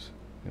guys.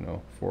 You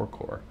know, 4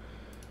 Corps.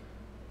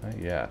 Not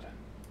yet.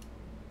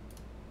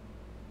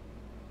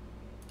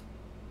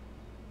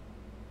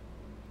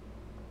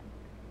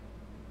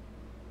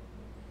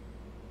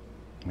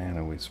 Man,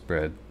 are we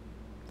spread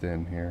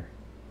thin here.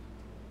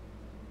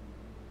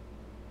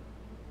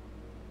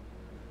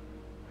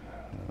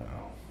 I don't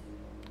know.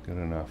 Good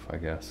enough, I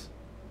guess.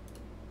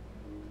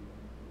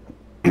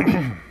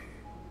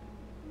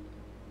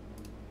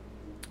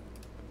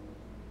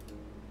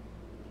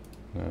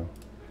 No.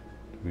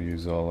 Did we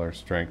use all our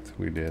strength?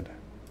 We did.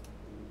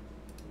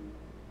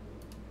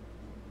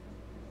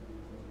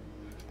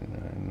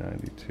 59,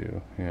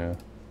 92. Yeah.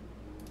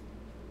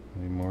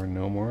 Any more?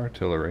 No more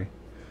artillery.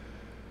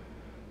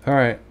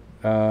 Alright.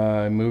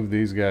 I moved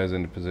these guys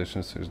into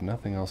position, so there's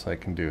nothing else I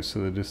can do.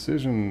 So the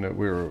decision that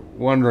we were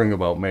wondering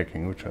about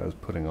making, which I was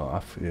putting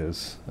off,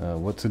 is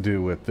what to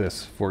do with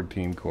this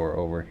 14 Corps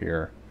over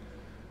here.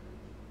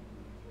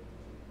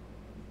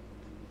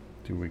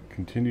 Do we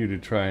continue to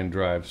try and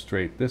drive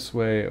straight this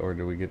way, or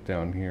do we get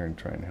down here and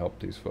try and help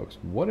these folks?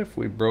 What if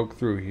we broke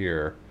through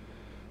here,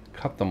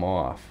 cut them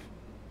off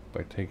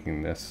by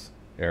taking this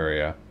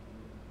area?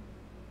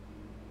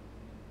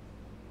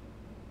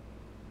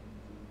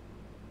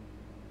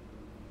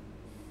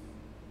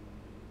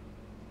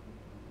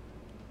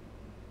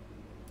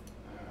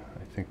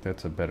 I think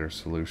that's a better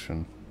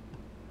solution.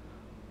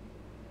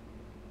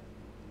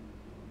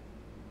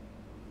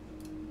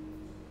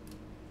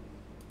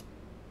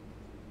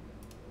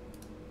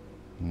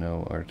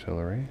 No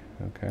artillery,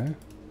 okay.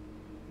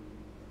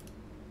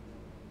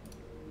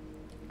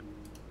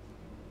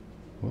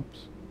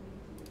 Whoops.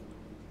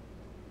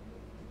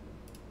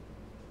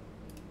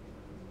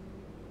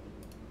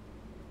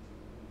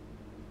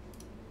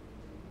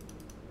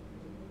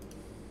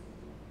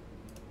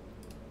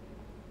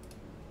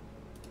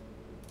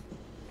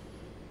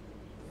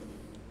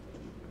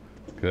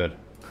 Good.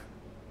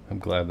 I'm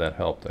glad that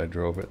helped. I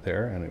drove it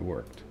there and it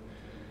worked.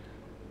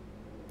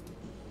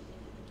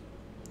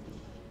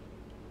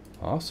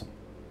 Awesome.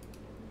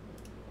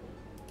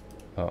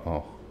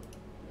 Uh-oh.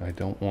 I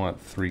don't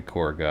want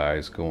 3-corps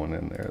guys going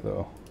in there,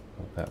 though.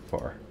 Not that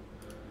far.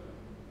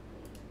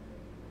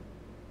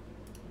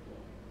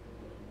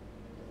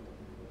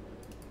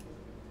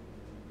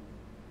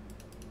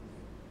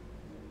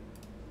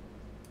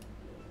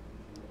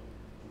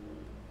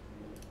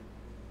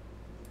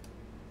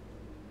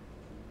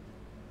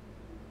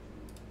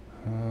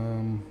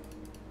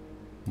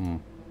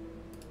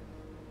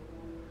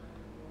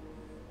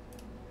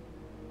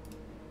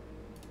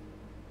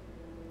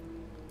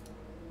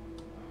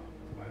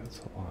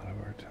 That's a lot of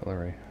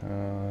artillery.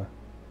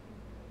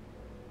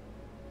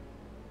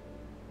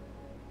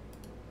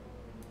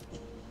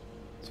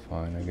 It's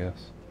fine, I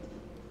guess.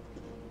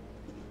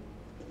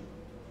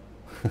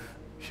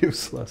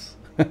 Useless.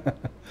 And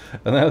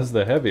that was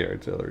the heavy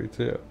artillery,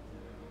 too.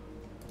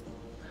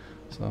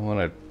 So I want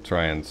to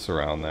try and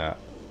surround that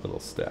little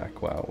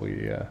stack. Wow,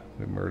 we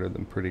murdered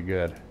them pretty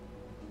good.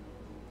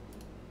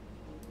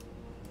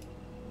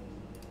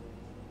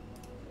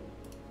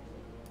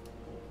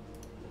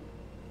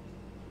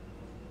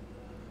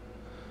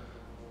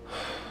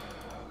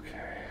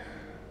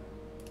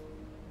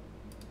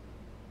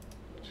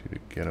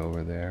 Get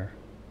over there.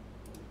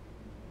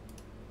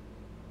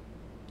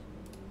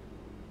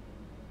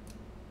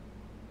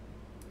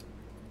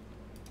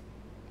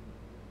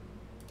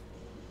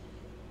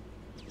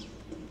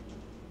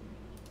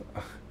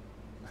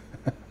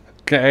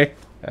 Okay.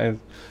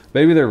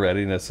 Maybe their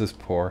readiness is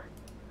poor.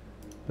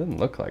 Doesn't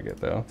look like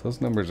it though. Those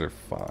numbers are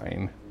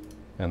fine.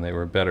 And they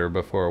were better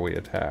before we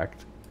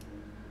attacked.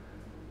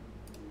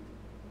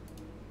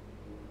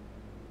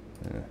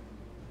 Yeah.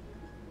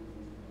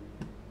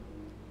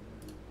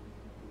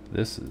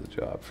 This is a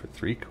job for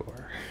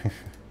 3-corps.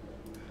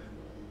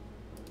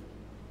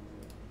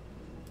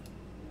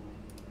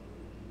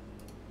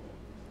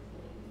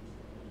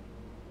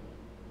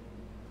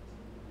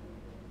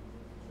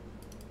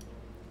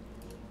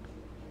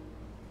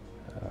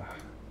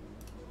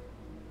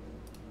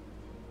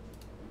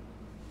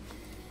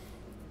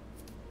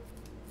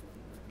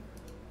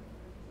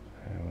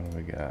 What do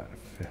we got?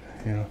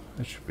 You know,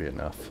 that should be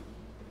enough.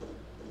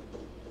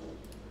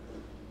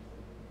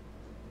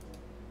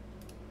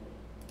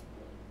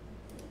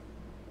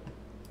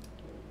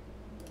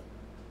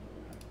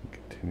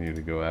 Continue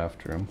to go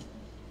after him.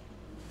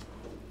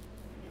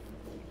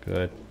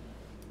 Good.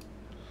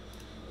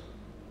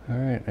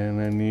 Alright,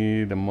 and I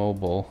need a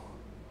mobile.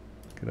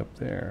 Get up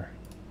there.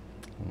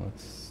 And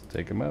let's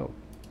take him out.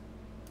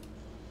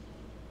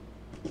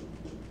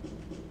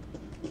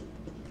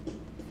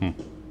 It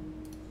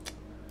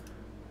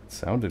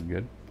sounded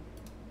good.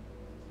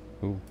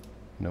 Ooh,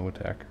 no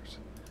attackers.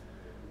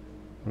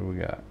 What do we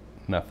got?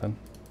 Nothing.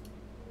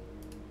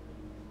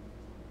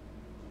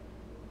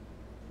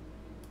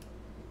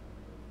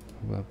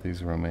 What about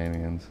these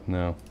Romanians?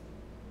 No.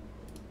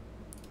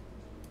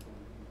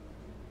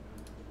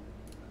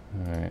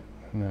 Alright,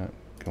 not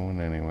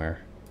going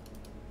anywhere.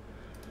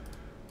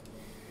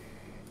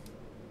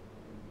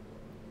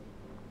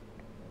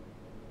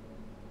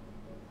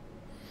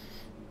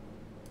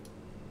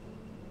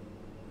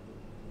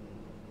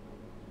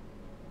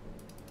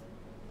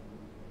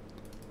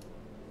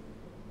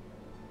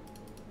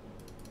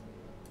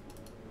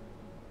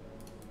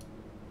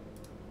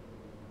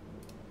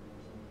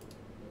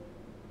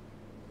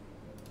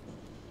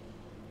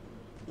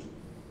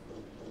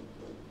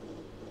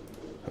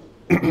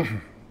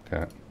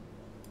 Okay.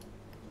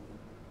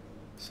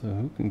 So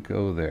who can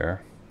go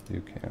there?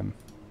 You can.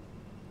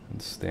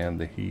 And stand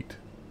the heat,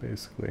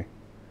 basically.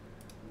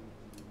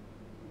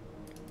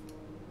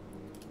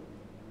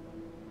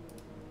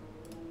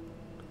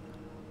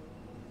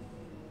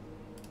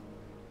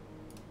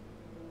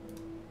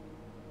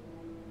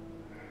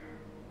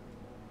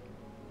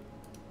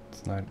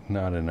 It's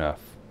not enough.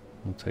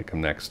 We'll take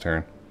him next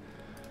turn.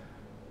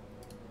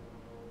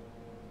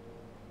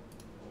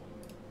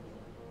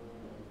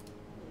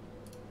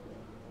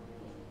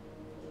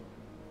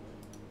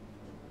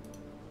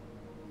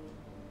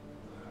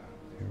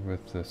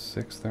 With the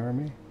 6th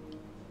Army?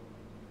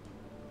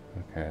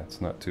 Okay,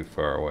 it's not too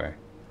far away.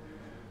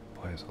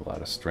 Boy, there's a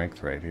lot of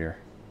strength right here.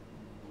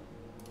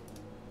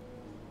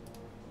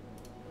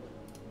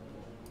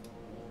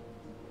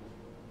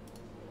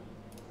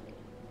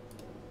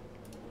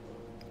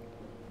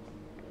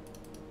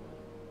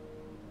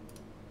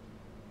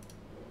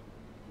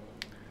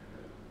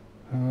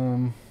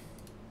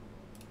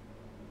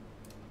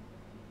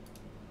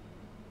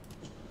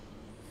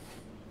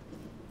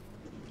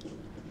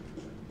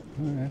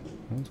 Alright,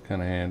 that was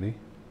kind of handy.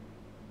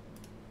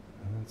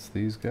 That's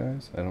these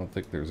guys. I don't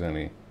think there's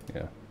any,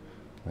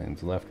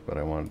 planes left, but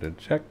I wanted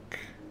to check.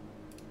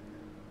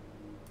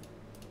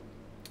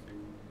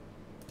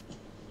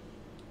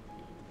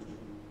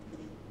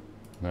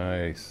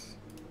 Nice.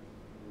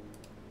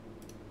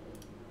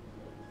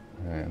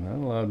 And that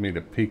allowed me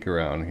to peek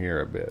around here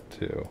a bit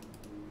too.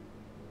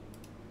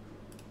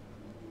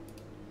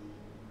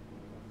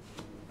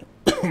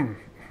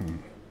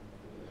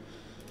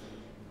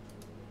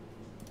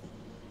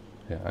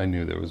 Yeah, I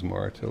knew there was more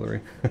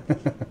artillery.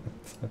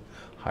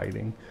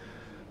 Hiding.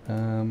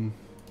 Oh,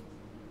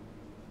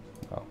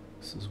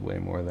 this is way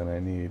more than I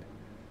need.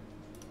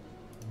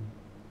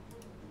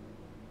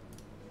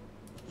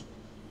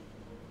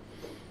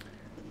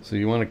 So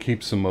you want to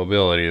keep some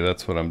mobility,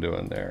 that's what I'm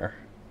doing there.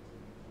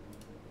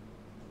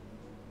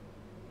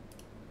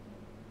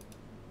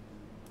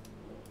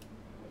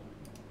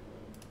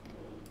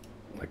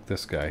 Like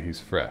this guy, he's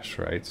fresh,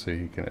 right? So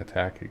he can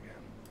attack again.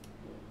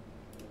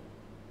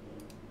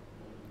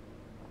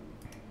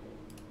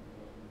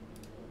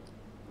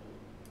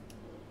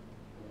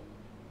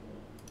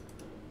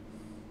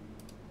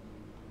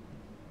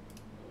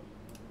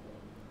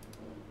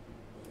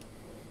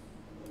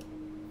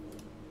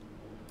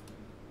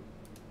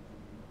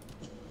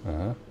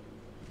 Uh-huh.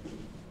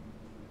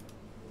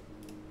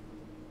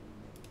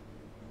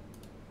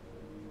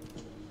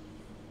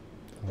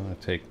 I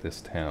want to take this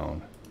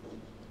town.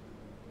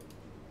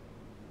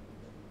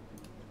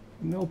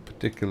 No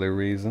particular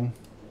reason.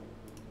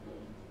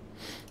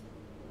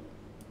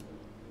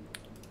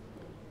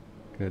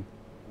 Good.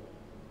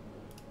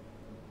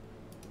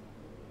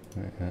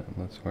 Yeah,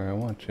 that's where I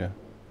want you.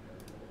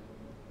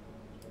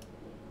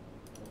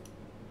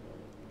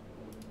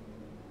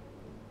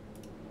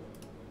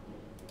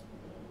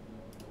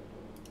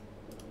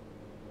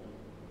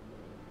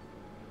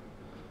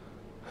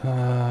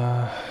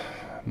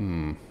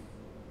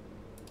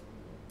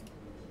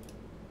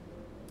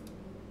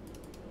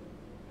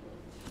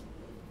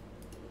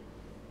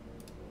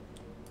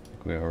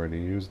 We already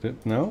used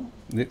it. No?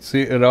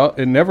 See,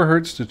 it never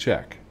hurts to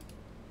check.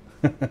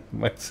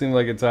 Might seem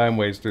like a time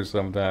waster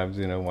sometimes,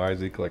 you know, why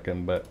is he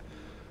clicking? But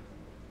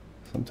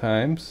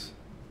sometimes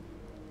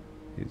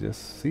you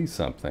just see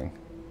something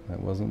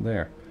that wasn't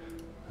there.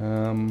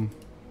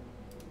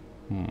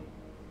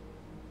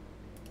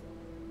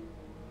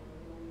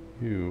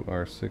 You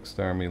are 6th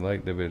Army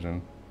Light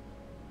Division,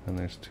 and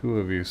there's 2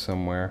 of you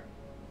somewhere.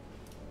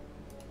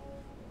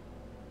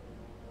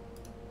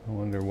 I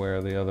wonder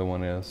where the other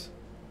one is.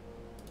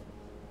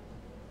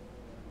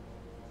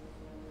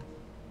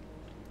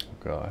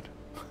 God.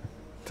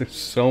 There's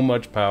so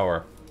much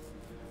power.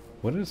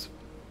 What is...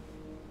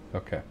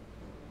 Okay.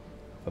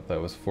 Thought that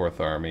was 4th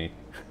Army.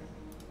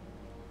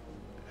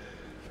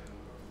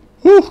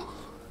 Whew!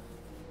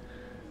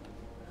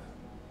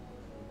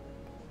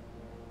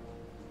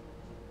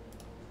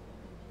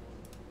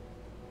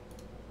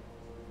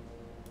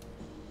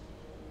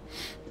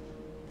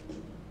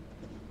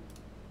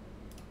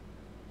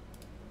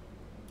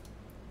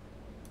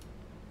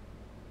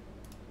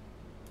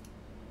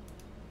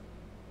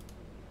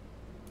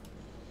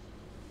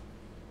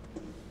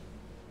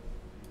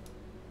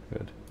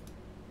 Good.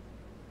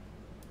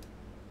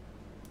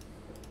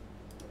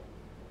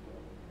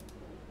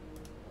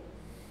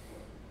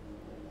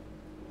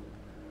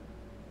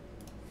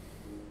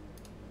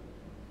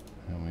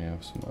 And we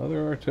have some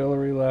other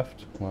artillery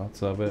left,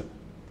 lots of it.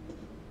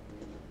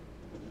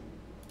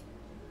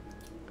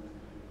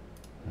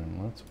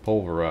 And let's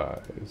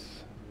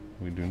pulverize.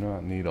 We do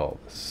not need all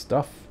this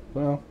stuff,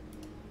 well,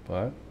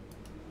 but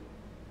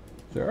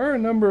there are a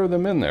number of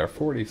them in there,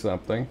 40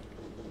 something.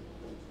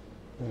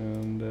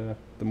 And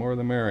the more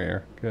the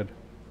merrier. Good.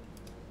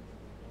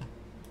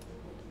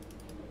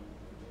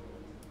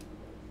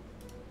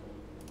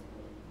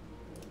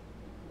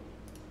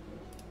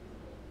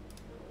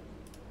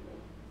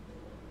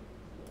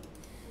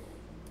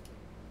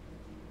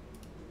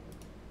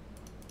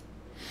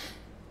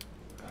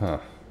 Huh.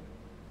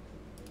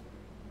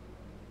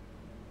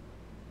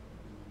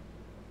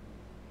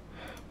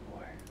 Boy,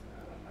 I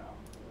don't know.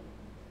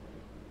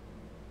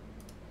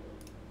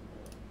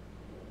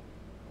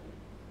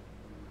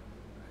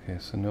 Okay,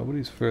 so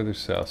nobody's further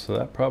south, so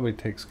that probably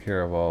takes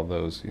care of all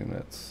those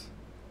units.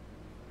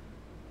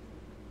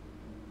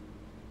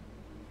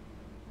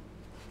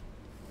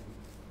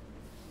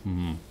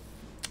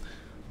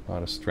 A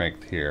lot of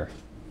strength here.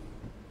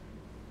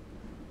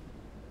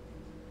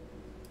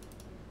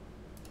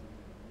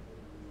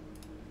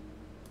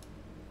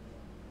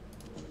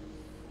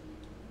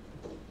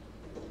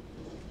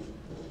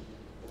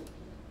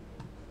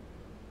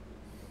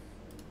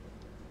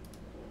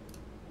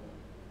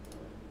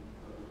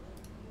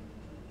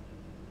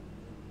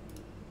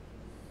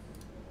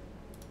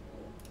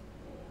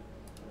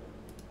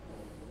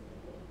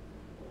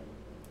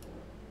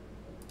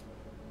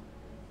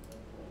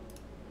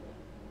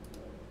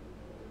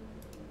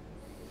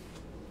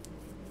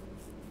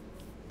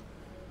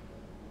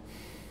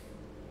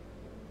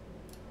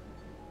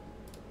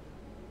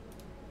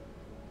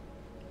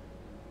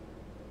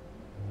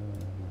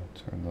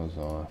 those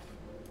off.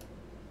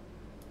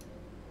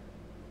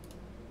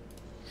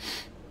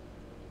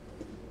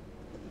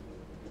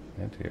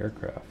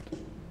 Anti-aircraft.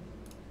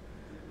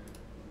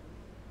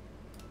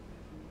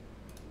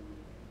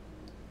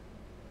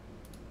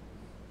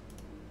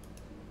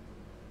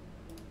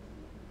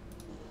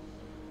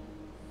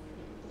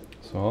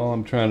 So all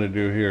I'm trying to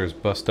do here is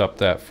bust up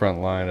that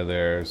front line of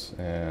theirs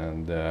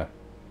and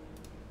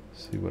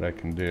see what I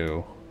can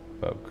do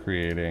about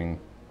creating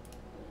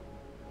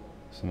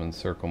some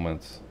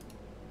encirclements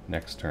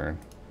next turn.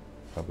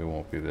 Probably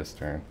won't be this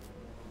turn.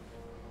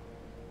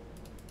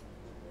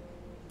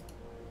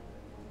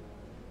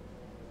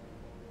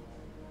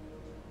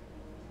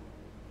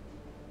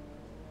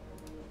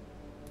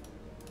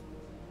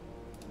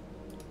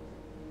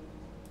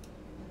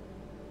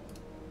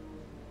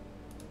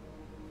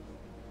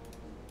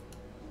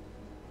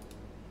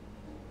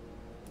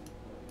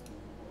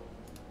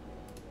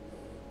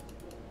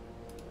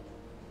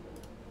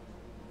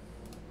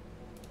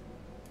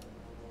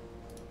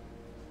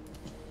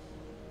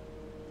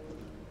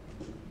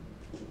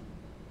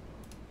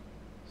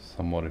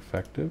 Somewhat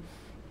effective.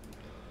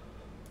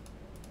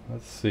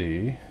 Let's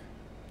see.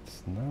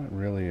 It's not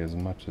really as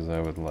much as I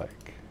would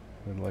like.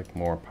 I would like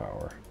more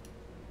power.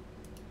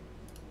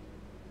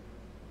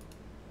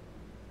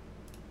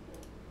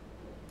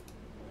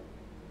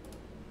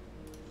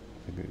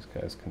 I think these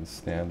guys can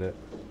stand it.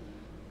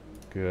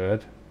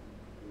 Good.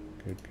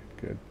 Good, good,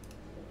 good.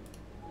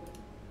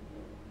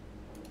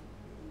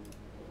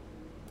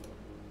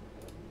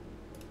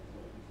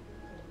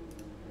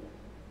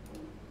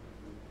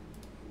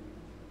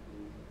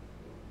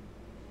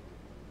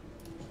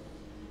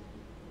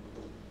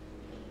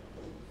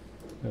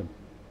 Good.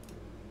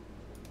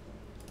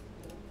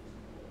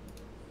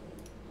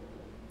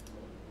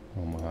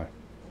 Oh my.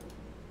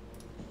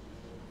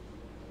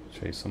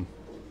 Chase him.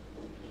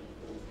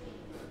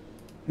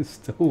 It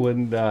still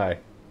wouldn't die.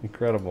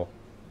 Incredible.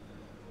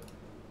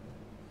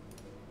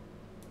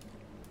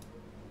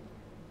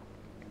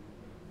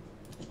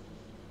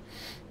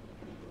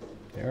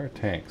 They are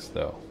tanks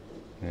though.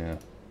 Yeah.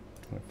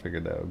 I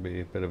figured that would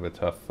be a bit of a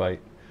tough fight.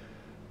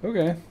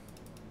 Okay.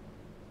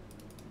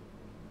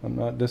 I'm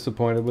not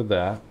disappointed with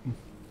that.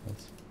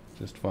 That's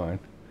just fine.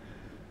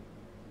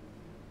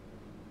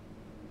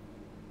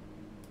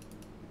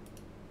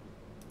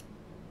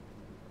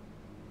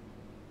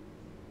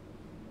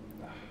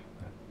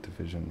 That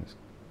division is...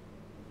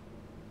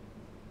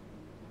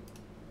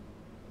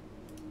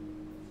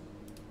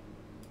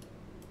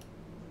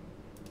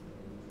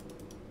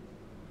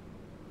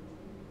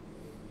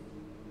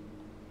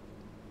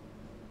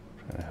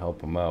 trying to help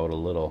them out a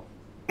little.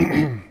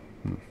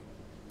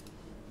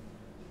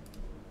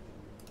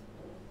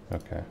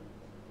 Okay.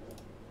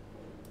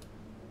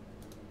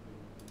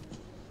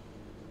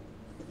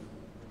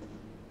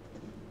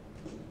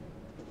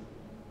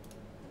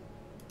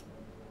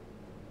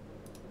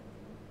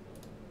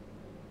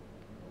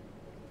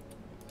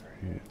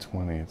 $30 to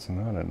 $20, it's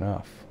not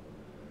enough.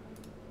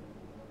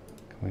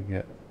 Can we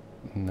get...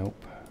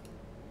 Nope. I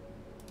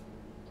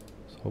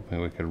was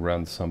hoping we could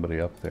run somebody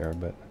up there,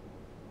 but...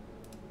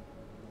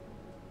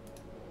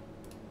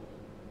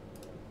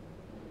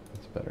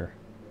 That's better.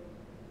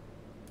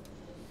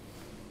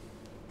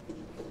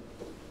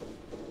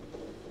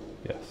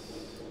 Yes.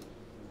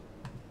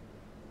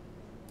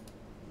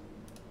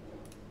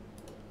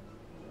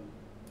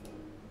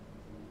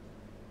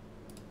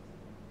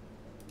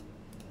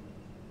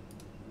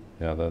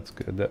 Yeah, that's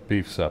good. That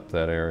beefs up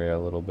that area a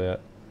little bit.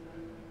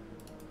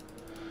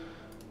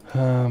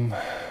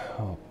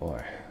 Oh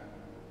boy.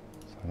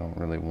 So I don't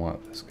really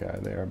want this guy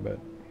there, but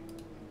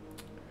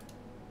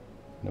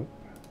nope.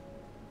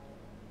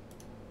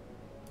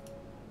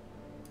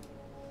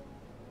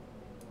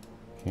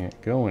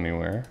 Can't go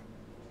anywhere.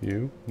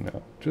 You?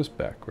 No, just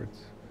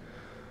backwards.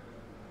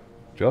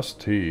 Just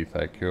T,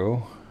 thank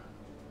you.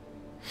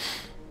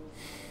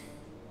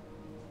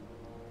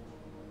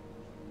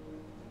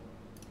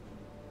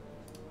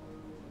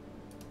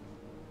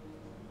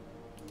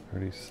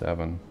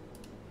 $37.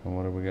 And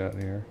what do we got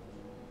here?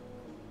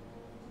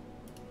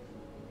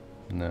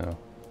 No.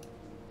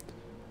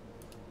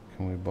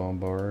 Can we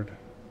bombard?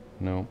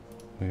 No.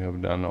 We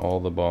have done all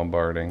the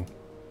bombarding.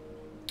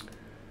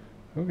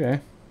 Okay.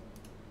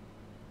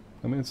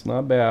 I mean, it's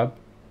not bad.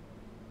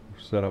 We're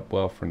set up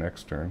well for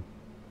next turn.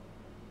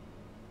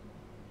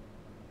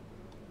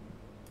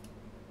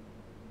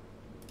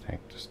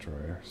 Tank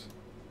destroyers.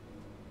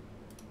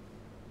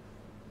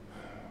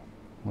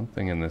 One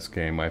thing in this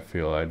game I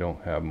feel I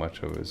don't have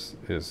much of is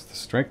the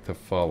strength of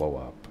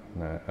follow-up.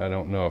 I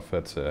don't know if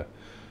that's a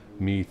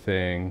me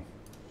thing.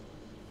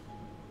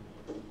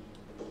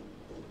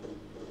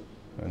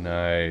 Oh,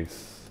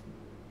 nice.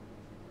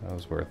 That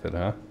was worth it,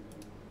 huh?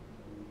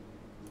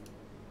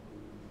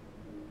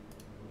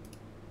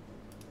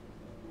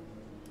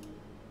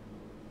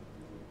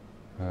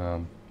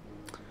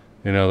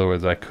 In other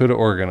words, I could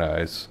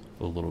organize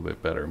a little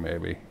bit better,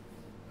 maybe.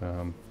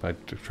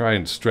 I'd try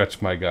and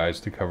stretch my guys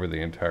to cover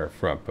the entire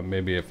front, but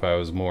maybe if I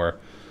was more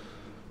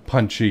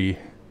punchy,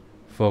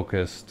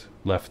 focused,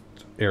 left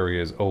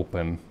areas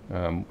open,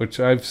 which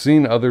I've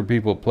seen other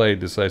people play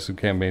Decisive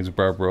Campaigns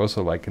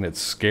Barbarossa like, and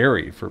it's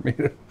scary for me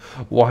to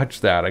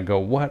watch that. I go,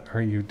 what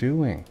are you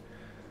doing?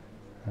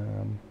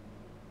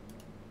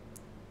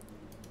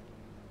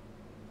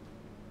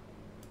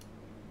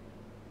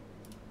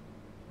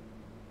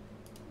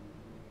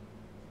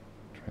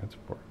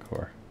 Transport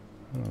Corps.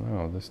 I don't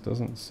know. This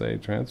doesn't say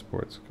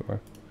Transport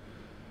Corps.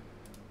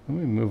 Let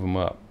me move them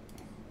up.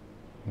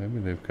 Maybe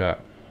they've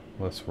got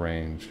less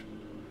range.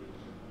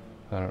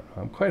 I don't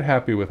know. I'm quite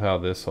happy with how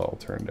this all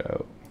turned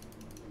out.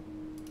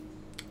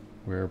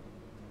 We're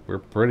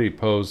pretty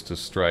posed to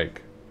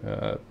strike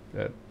at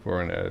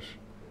Voronezh.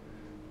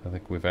 I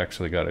think we've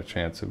actually got a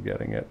chance of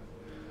getting it.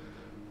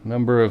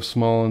 Number of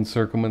small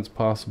encirclements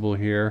possible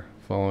here,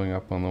 following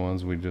up on the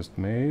ones we just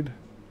made.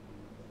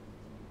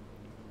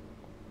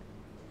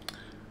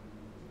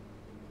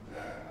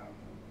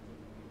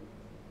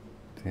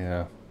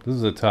 Yeah, this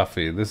is a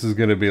toughie. This is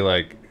going to be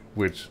like,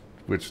 which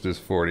does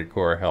 40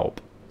 Corps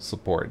help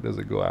support? Does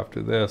it go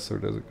after this or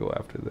does it go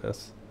after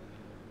this?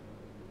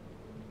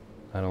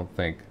 I don't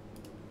think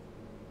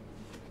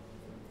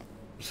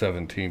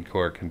 17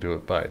 Corps can do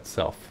it by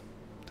itself.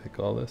 Take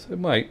all this. It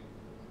might.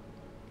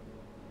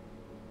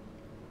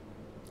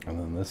 And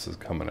then this is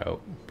coming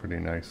out pretty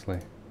nicely.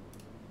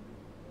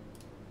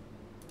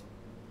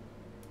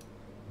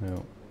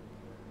 No.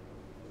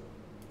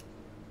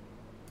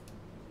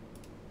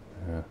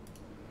 Yeah.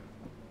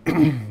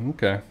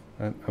 Okay.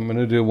 I'm going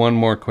to do one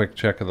more quick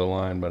check of the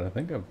line, but I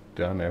think I've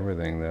done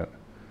everything that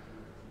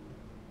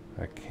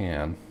I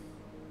can.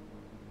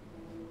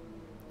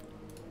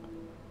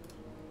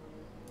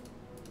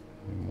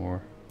 Any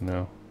more?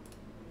 No.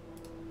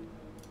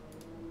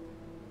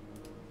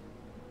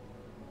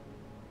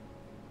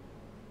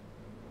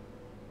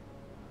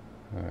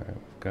 Alright,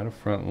 we've got a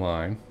front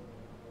line.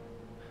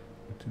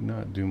 We did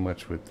not do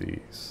much with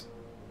these.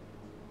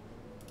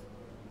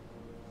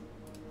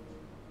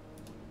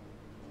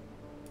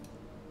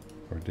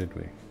 Or did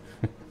we?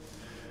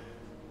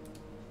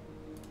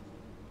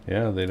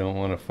 Yeah, they don't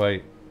want to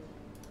fight.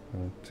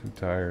 They're too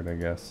tired, I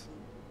guess.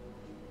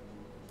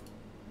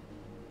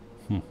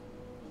 I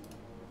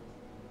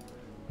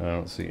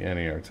don't see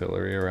any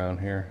artillery around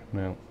here.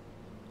 No.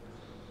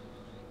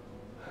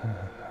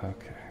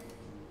 Okay.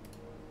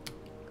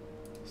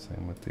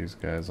 Same with these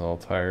guys, all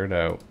tired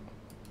out.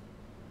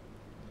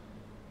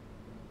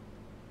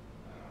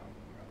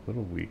 A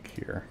little weak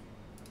here.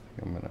 I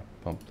think I'm gonna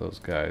bump those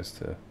guys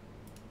to,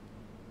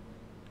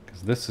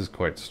 because this is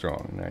quite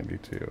strong,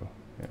 92.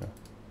 Yeah.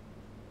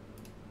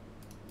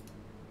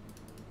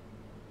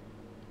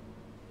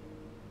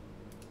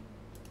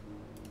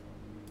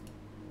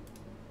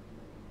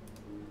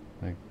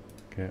 I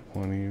get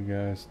one of you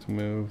guys to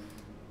move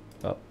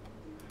up.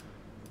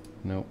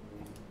 Nope.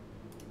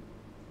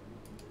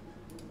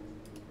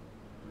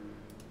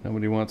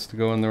 Nobody wants to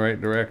go in the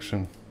right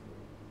direction.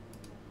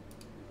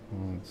 I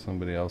want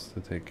somebody else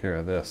to take care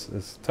of this.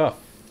 It's tough.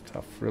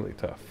 Tough, really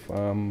tough.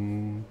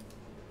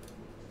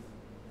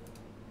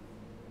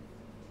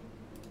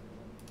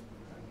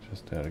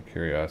 Just out of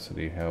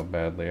curiosity, how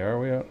badly are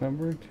we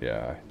outnumbered?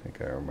 Yeah, I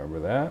think I remember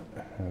that.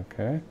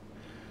 Okay.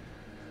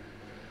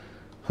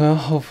 Well,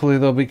 hopefully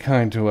they'll be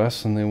kind to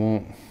us and they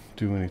won't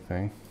do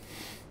anything.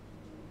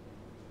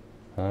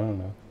 I don't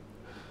know.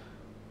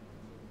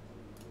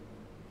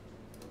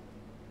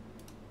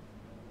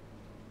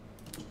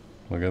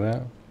 Look at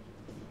that.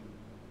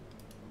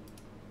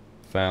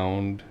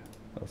 Found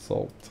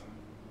assault.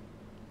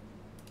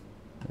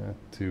 Yeah,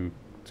 too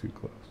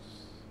close.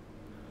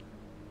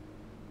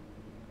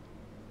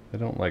 I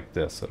don't like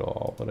this at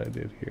all, what I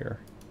did here.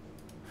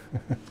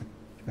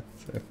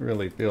 I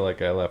really feel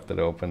like I left it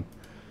open.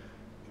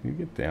 Can you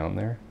get down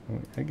there?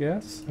 I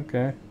guess?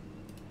 Okay.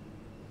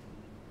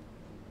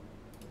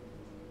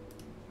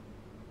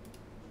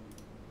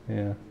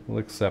 Yeah, we'll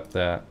accept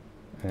that.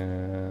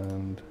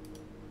 And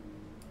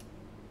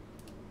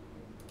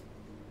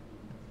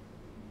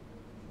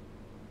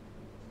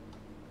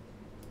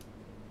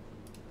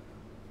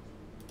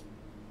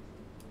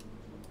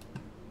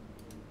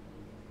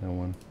no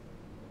one.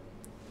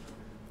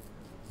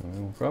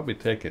 We'll probably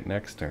take it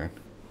next turn.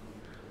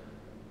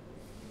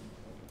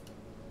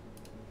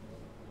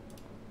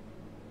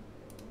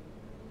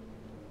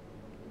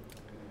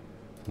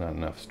 Not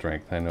enough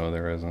strength, I know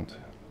there isn't.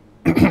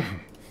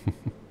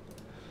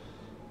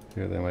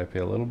 Here there might be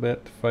a little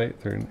bit to fight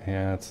through.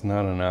 Yeah, it's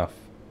not enough.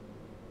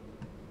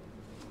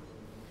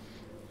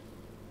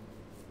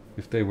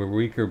 If they were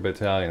weaker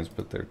battalions,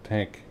 but they're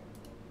tank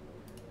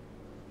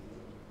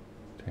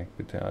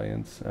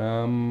battalions.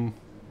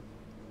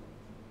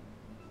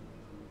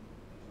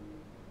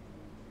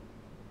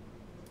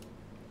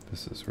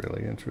 This is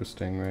really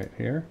interesting right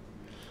here.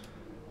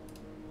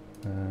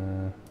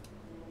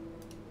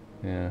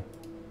 Yeah,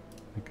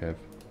 I think I've...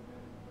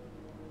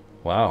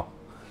 Wow.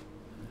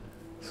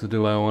 So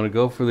do I want to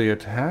go for the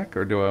attack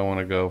or do I want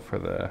to go for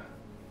the...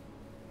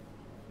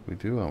 We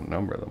do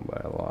outnumber them by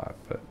a lot,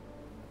 but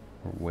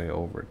we're way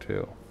over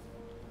too.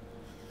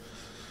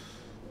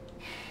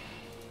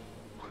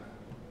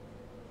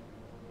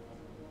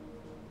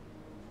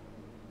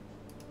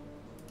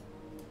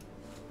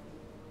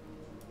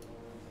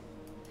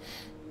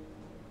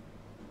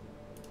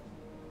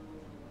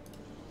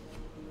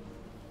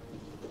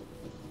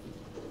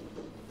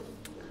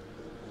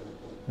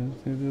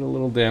 They did a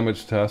little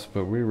damage to us,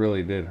 but we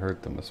really did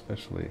hurt them,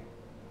 especially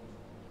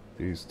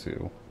these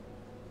two.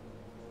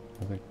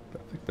 I think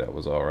that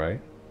was all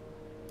right.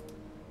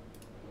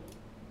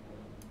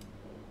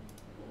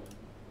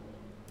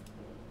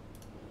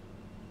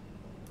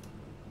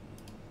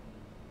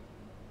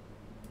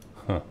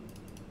 Huh.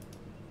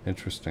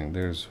 Interesting.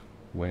 There's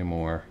way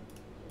more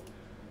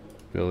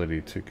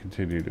ability to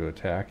continue to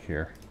attack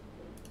here.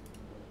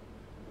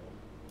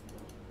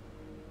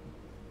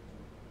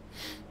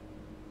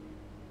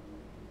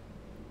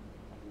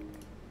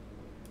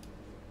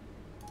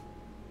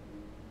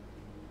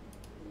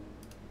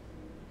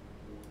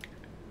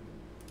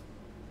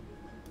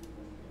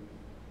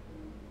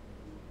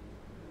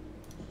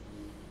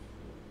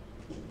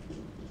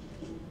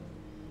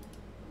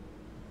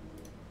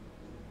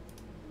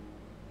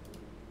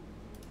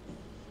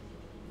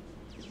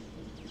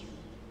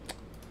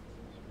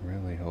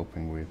 Really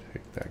hoping we'd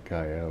take that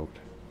guy out.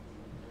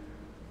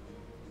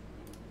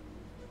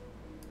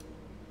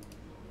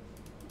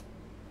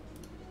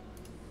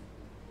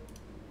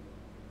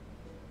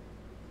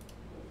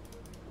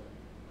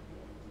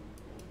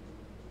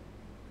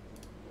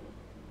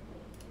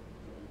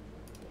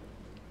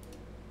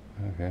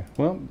 Okay,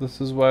 well,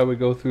 this is why we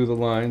go through the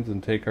lines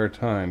and take our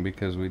time,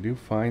 because we do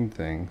find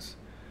things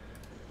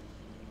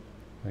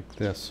like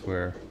this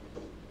where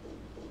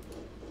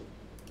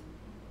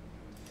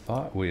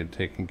thought we had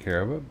taken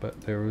care of it,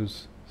 but there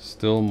was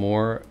still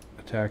more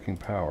attacking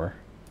power.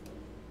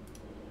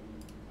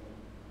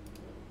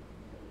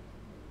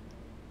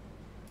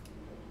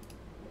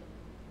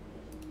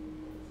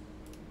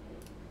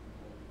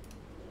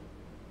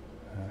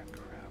 Ah,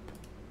 crap.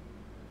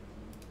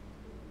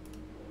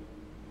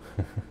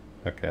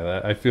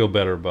 Okay, I feel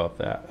better about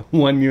that.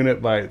 One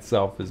unit by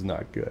itself is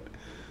not good.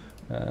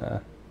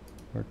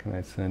 Where can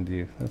I send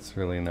you? That's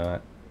really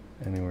not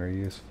anywhere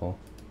useful.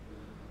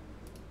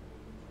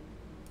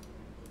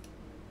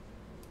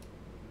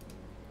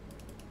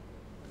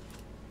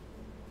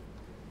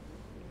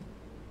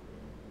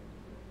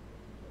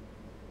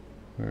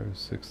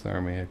 Where's 6th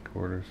Army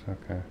headquarters?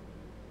 Okay.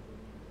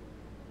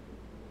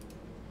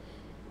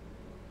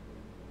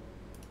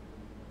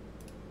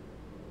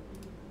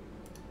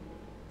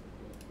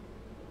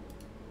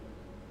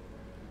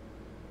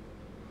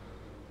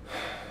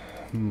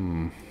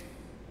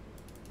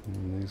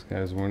 These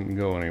guys wouldn't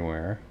go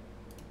anywhere.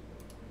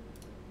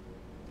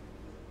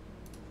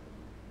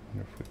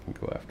 Wonder if we can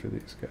go after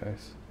these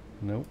guys.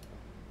 Nope.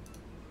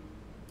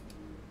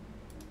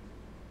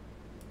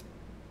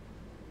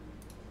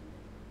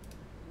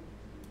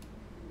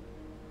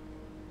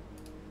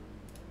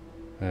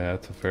 Yeah,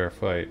 it's a fair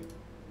fight.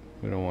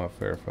 We don't want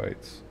fair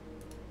fights.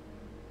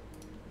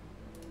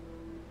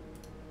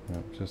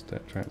 No, just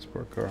that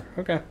transport car.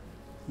 Okay,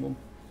 we'll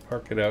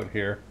park it out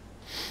here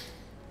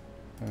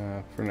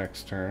for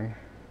next turn.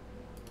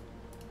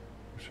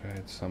 Wish I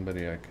had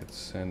somebody I could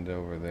send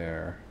over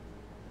there.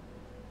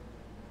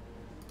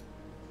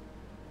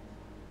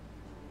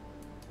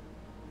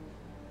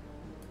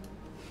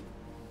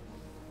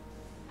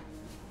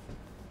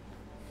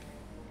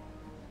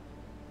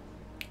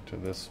 To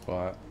this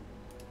spot.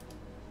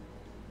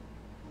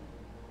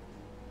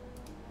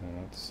 And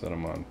let's set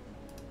them on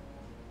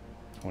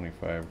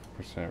 25%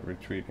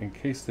 retreat. In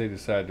case they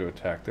decide to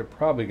attack, they're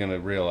probably going to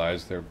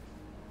realize they're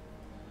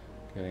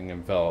getting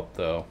enveloped,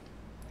 though.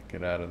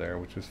 Get out of there,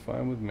 which is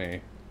fine with me.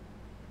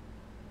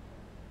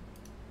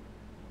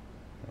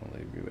 I'll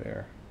leave you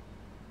there.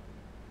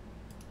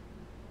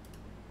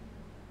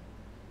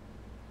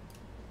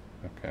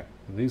 Okay,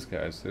 these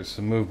guys, there's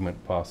some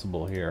movement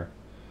possible here.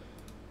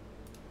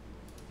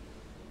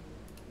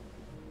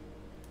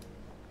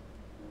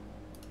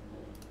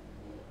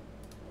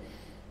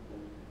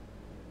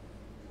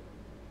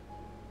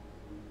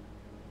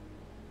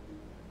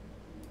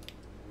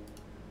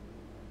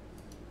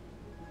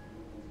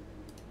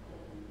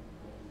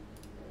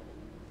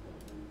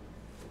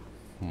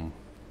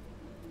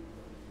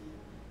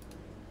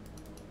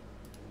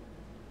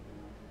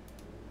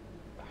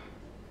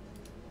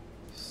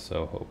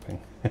 So hoping.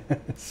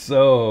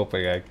 So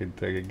hoping I could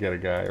get a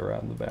guy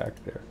around the back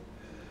there.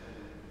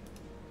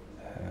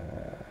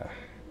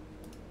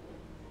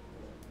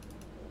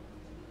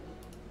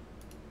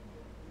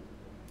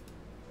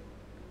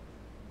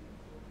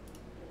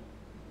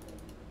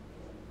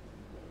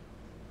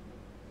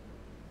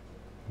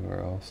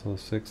 We're also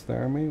 6th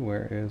Army.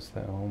 Where is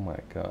that? Oh my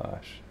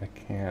gosh. I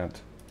can't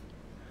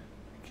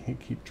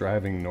keep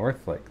driving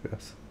north like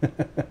this.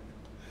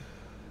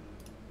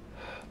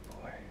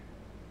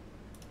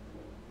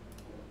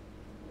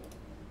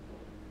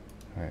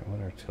 Alright,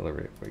 what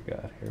artillery have we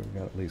got here? We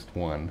got at least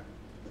one.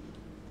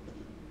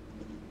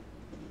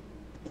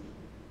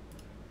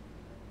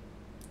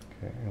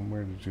 Okay, and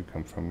where did you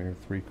come from? You're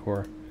 3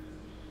 Corps?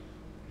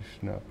 You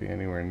should not be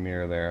anywhere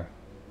near there.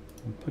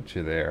 I'll put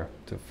you there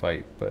to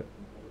fight, but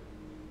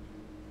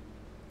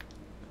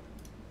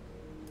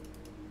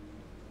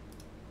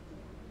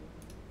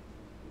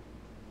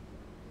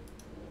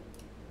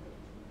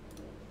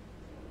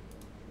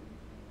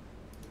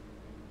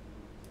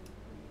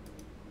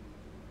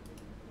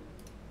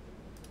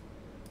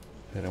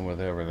Hit him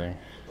with everything.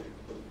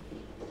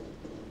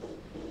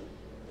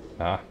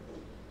 Ah,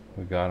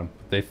 we got him.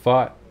 They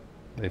fought.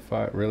 They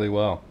fought really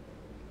well.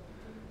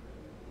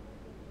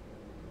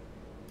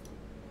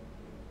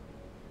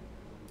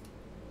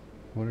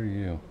 What are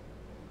you?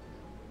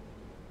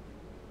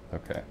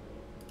 Okay.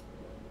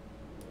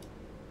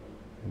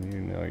 And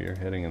you know you're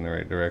heading in the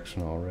right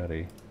direction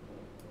already.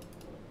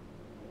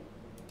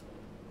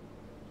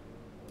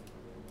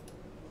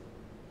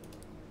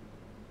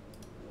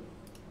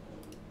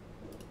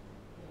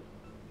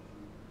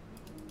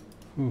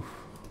 Oof.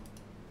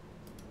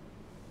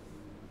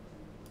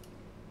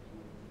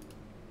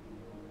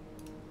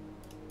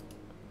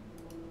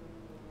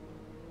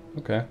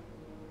 Okay.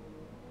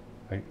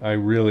 I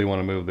really want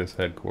to move this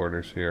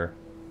headquarters here,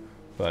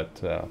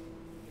 but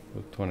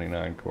with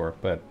 29 Corps,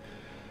 but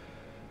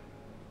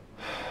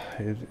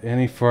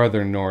any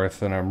farther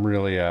north and I'm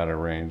really out of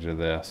range of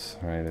this,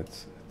 right?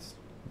 It's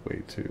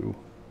way too.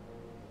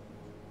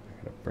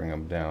 I gotta bring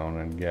them down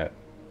and get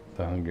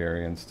the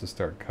Hungarians to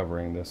start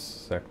covering this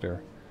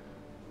sector.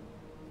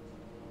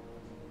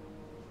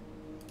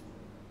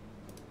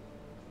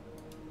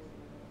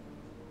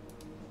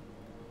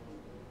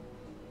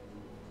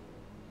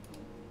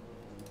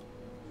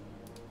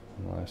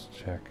 Last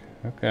check.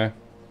 Okay.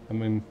 I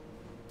mean,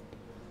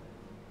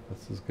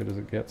 that's as good as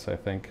it gets, I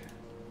think.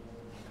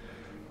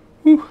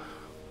 Whew.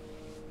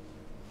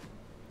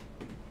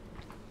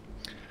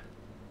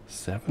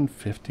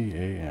 7:50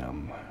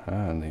 a.m.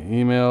 And the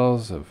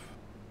emails have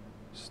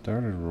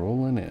started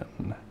rolling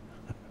in.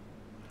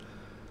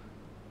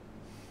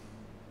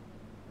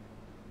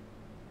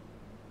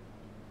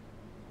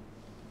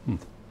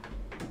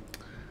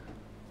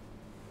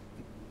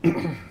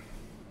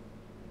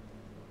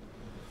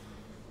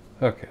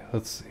 Okay,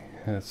 let's see.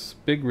 It's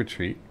big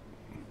retreat.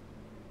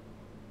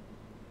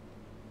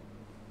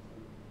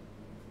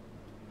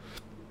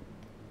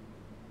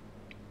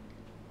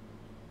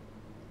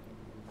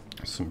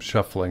 Some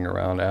shuffling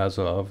around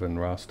Azov and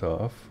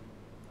Rostov.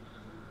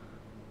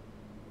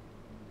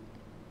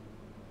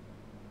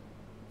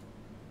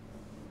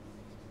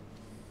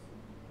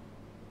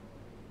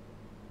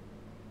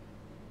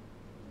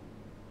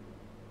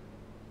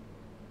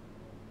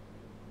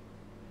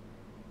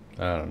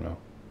 I don't know.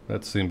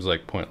 That seems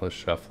like pointless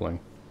shuffling.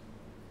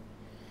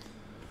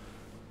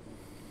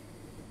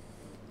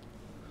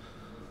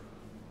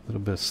 A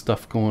little bit of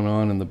stuff going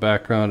on in the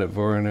background at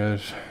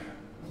Voronezh.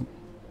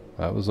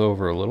 That was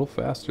over a little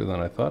faster than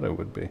I thought it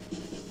would be.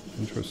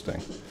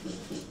 Interesting.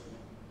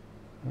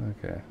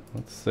 Okay,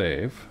 let's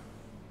save.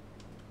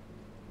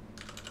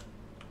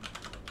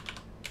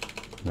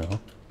 No.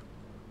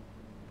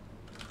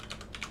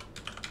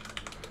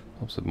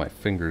 Helps that my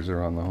fingers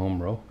are on the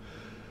home row.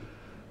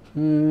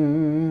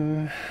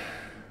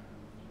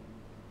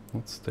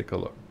 Let's take a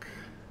look.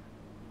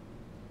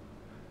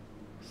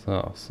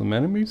 So, some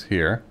enemies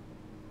here.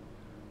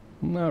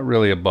 Not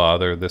really a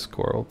bother. This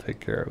corps will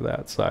take care of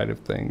that side of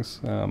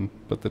things.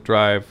 But the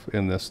drive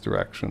in this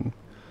direction.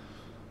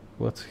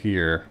 What's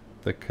here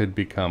that could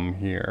become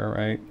here,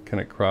 right? Can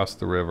it cross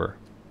the river?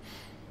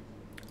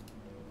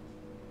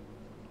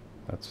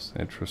 That's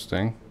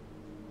interesting.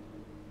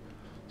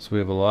 So we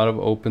have a lot of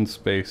open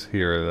space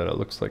here that it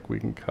looks like we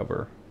can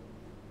cover.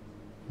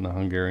 And the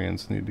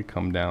Hungarians need to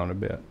come down a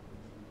bit.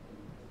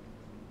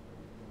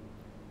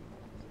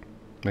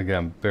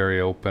 Again,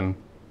 very open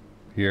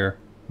here.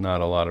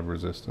 Not a lot of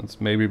resistance.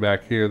 Maybe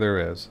back here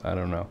there is. I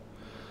don't know.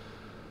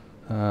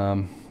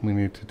 We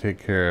need to take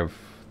care of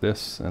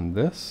this and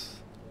this.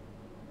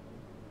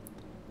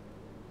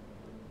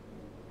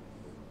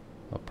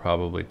 I'll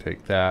probably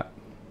take that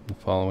the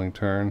following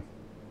turn.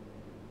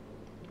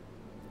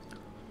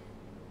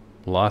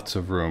 Lots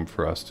of room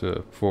for us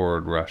to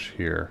forward rush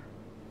here.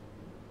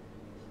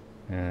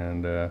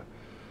 And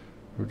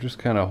we're just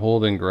kind of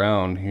holding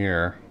ground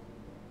here.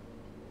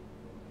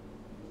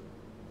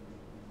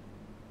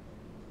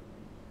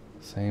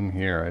 Same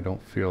here. I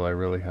don't feel I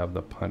really have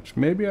the punch.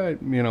 Maybe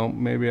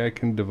maybe I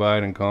can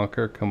divide and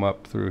conquer, come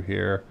up through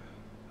here,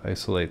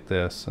 isolate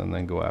this, and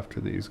then go after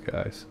these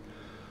guys.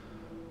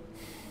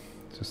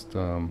 Just,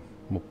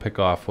 we'll pick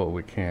off what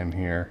we can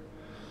here.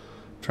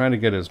 Trying to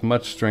get as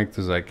much strength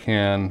as I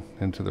can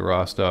into the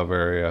Rostov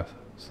area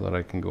so that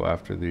I can go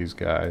after these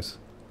guys.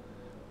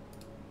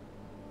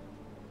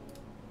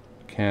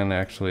 Can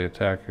actually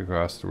attack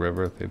across the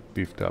river. They've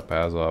beefed up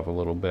Azov a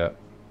little bit.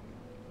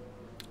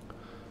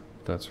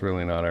 That's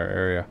really not our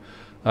area.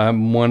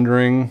 I'm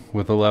wondering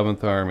with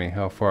 11th Army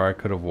how far I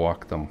could have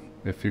walked them.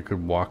 If you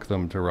could walk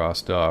them to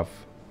Rostov.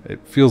 It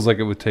feels like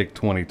it would take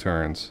 20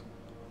 turns,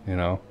 you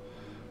know?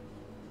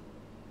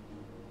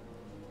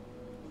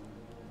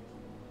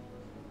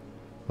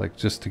 Like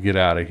just to get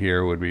out of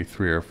here would be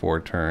 3 or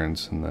 4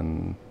 turns, and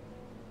then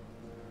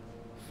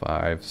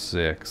 5,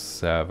 6,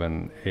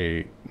 7,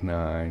 8,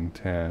 9,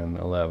 10,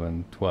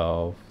 11,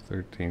 12,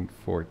 13,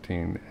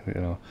 14,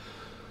 you know.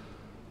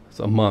 It's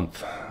a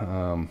month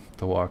to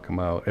walk them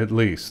out at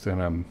least,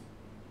 and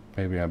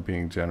maybe I'm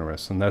being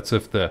generous, and that's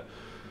if the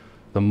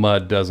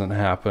mud doesn't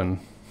happen.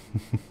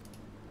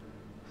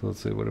 So let's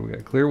see, what do we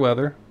got? Clear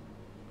weather.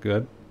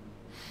 Good.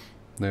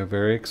 They're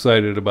very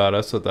excited about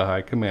us at the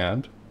High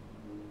Command.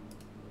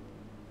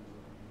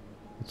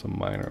 It's a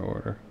minor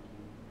order.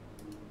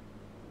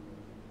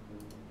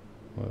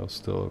 Well,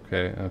 still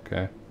okay.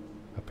 Okay.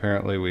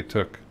 Apparently we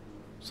took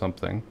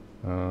something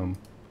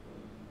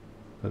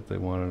that they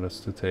wanted us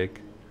to take.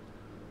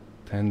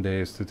 10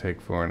 days to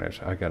take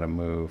Voronezh. I gotta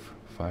move.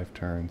 5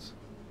 turns.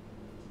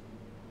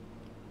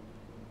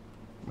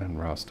 And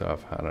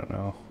Rostov, I don't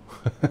know.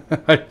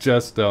 I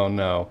just don't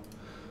know.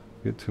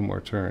 Get 2 more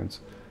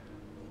turns.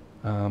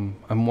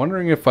 I'm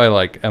wondering if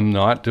I am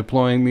not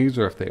deploying these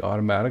or if they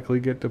automatically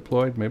get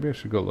deployed. Maybe I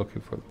should go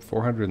looking for them.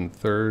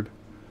 403rd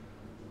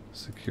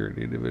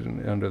Security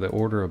Division under the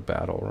order of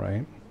battle,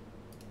 right?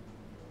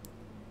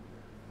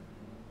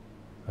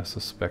 I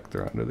suspect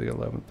they're under the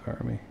 11th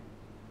Army.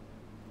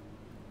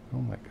 Oh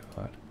my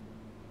God.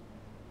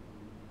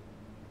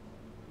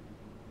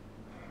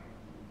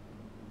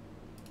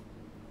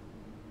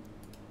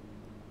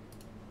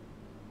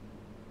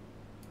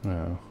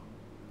 No,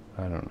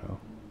 I don't know.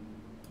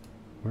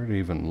 Where to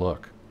even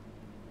look?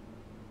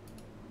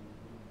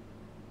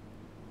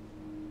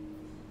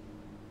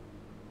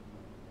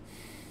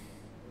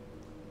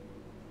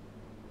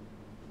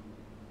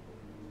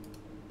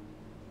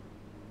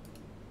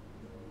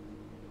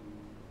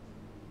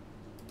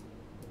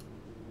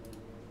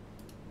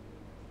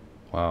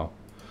 Wow.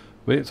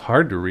 But it's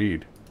hard to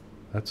read.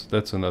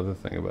 That's another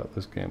thing about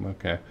this game.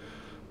 Okay.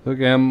 So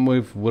again,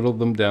 we've whittled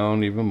them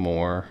down even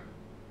more.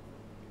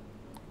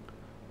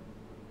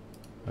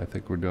 I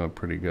think we're doing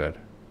pretty good.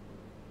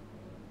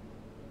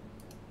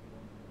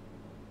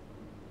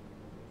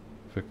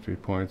 Victory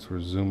points, we're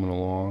zooming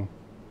along.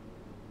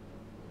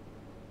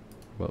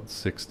 About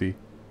 60,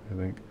 I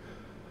think.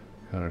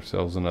 Got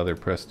ourselves another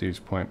prestige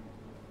point.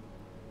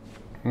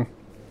 I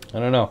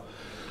don't know.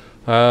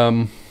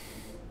 I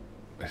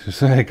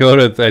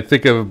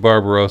think of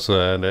Barbarossa,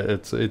 and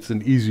it's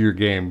an easier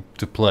game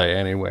to play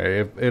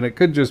anyway. And it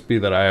could just be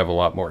that I have a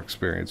lot more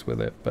experience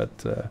with it,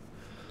 but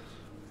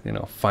you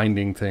know,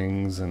 finding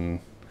things and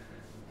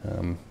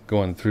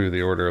going through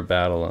the order of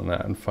battle and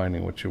that and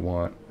finding what you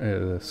want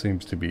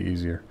seems to be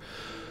easier.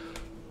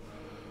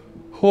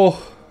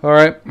 Oh, all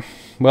right.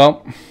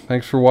 Well,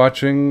 thanks for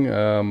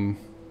watching.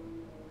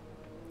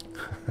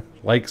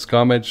 Likes,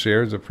 comments,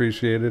 shares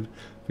appreciated.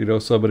 If you know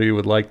somebody who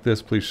would like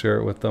this, please share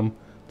it with them.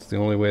 It's the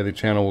only way the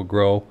channel will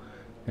grow.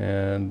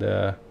 And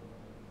I'll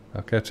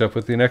catch up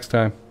with you next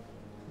time.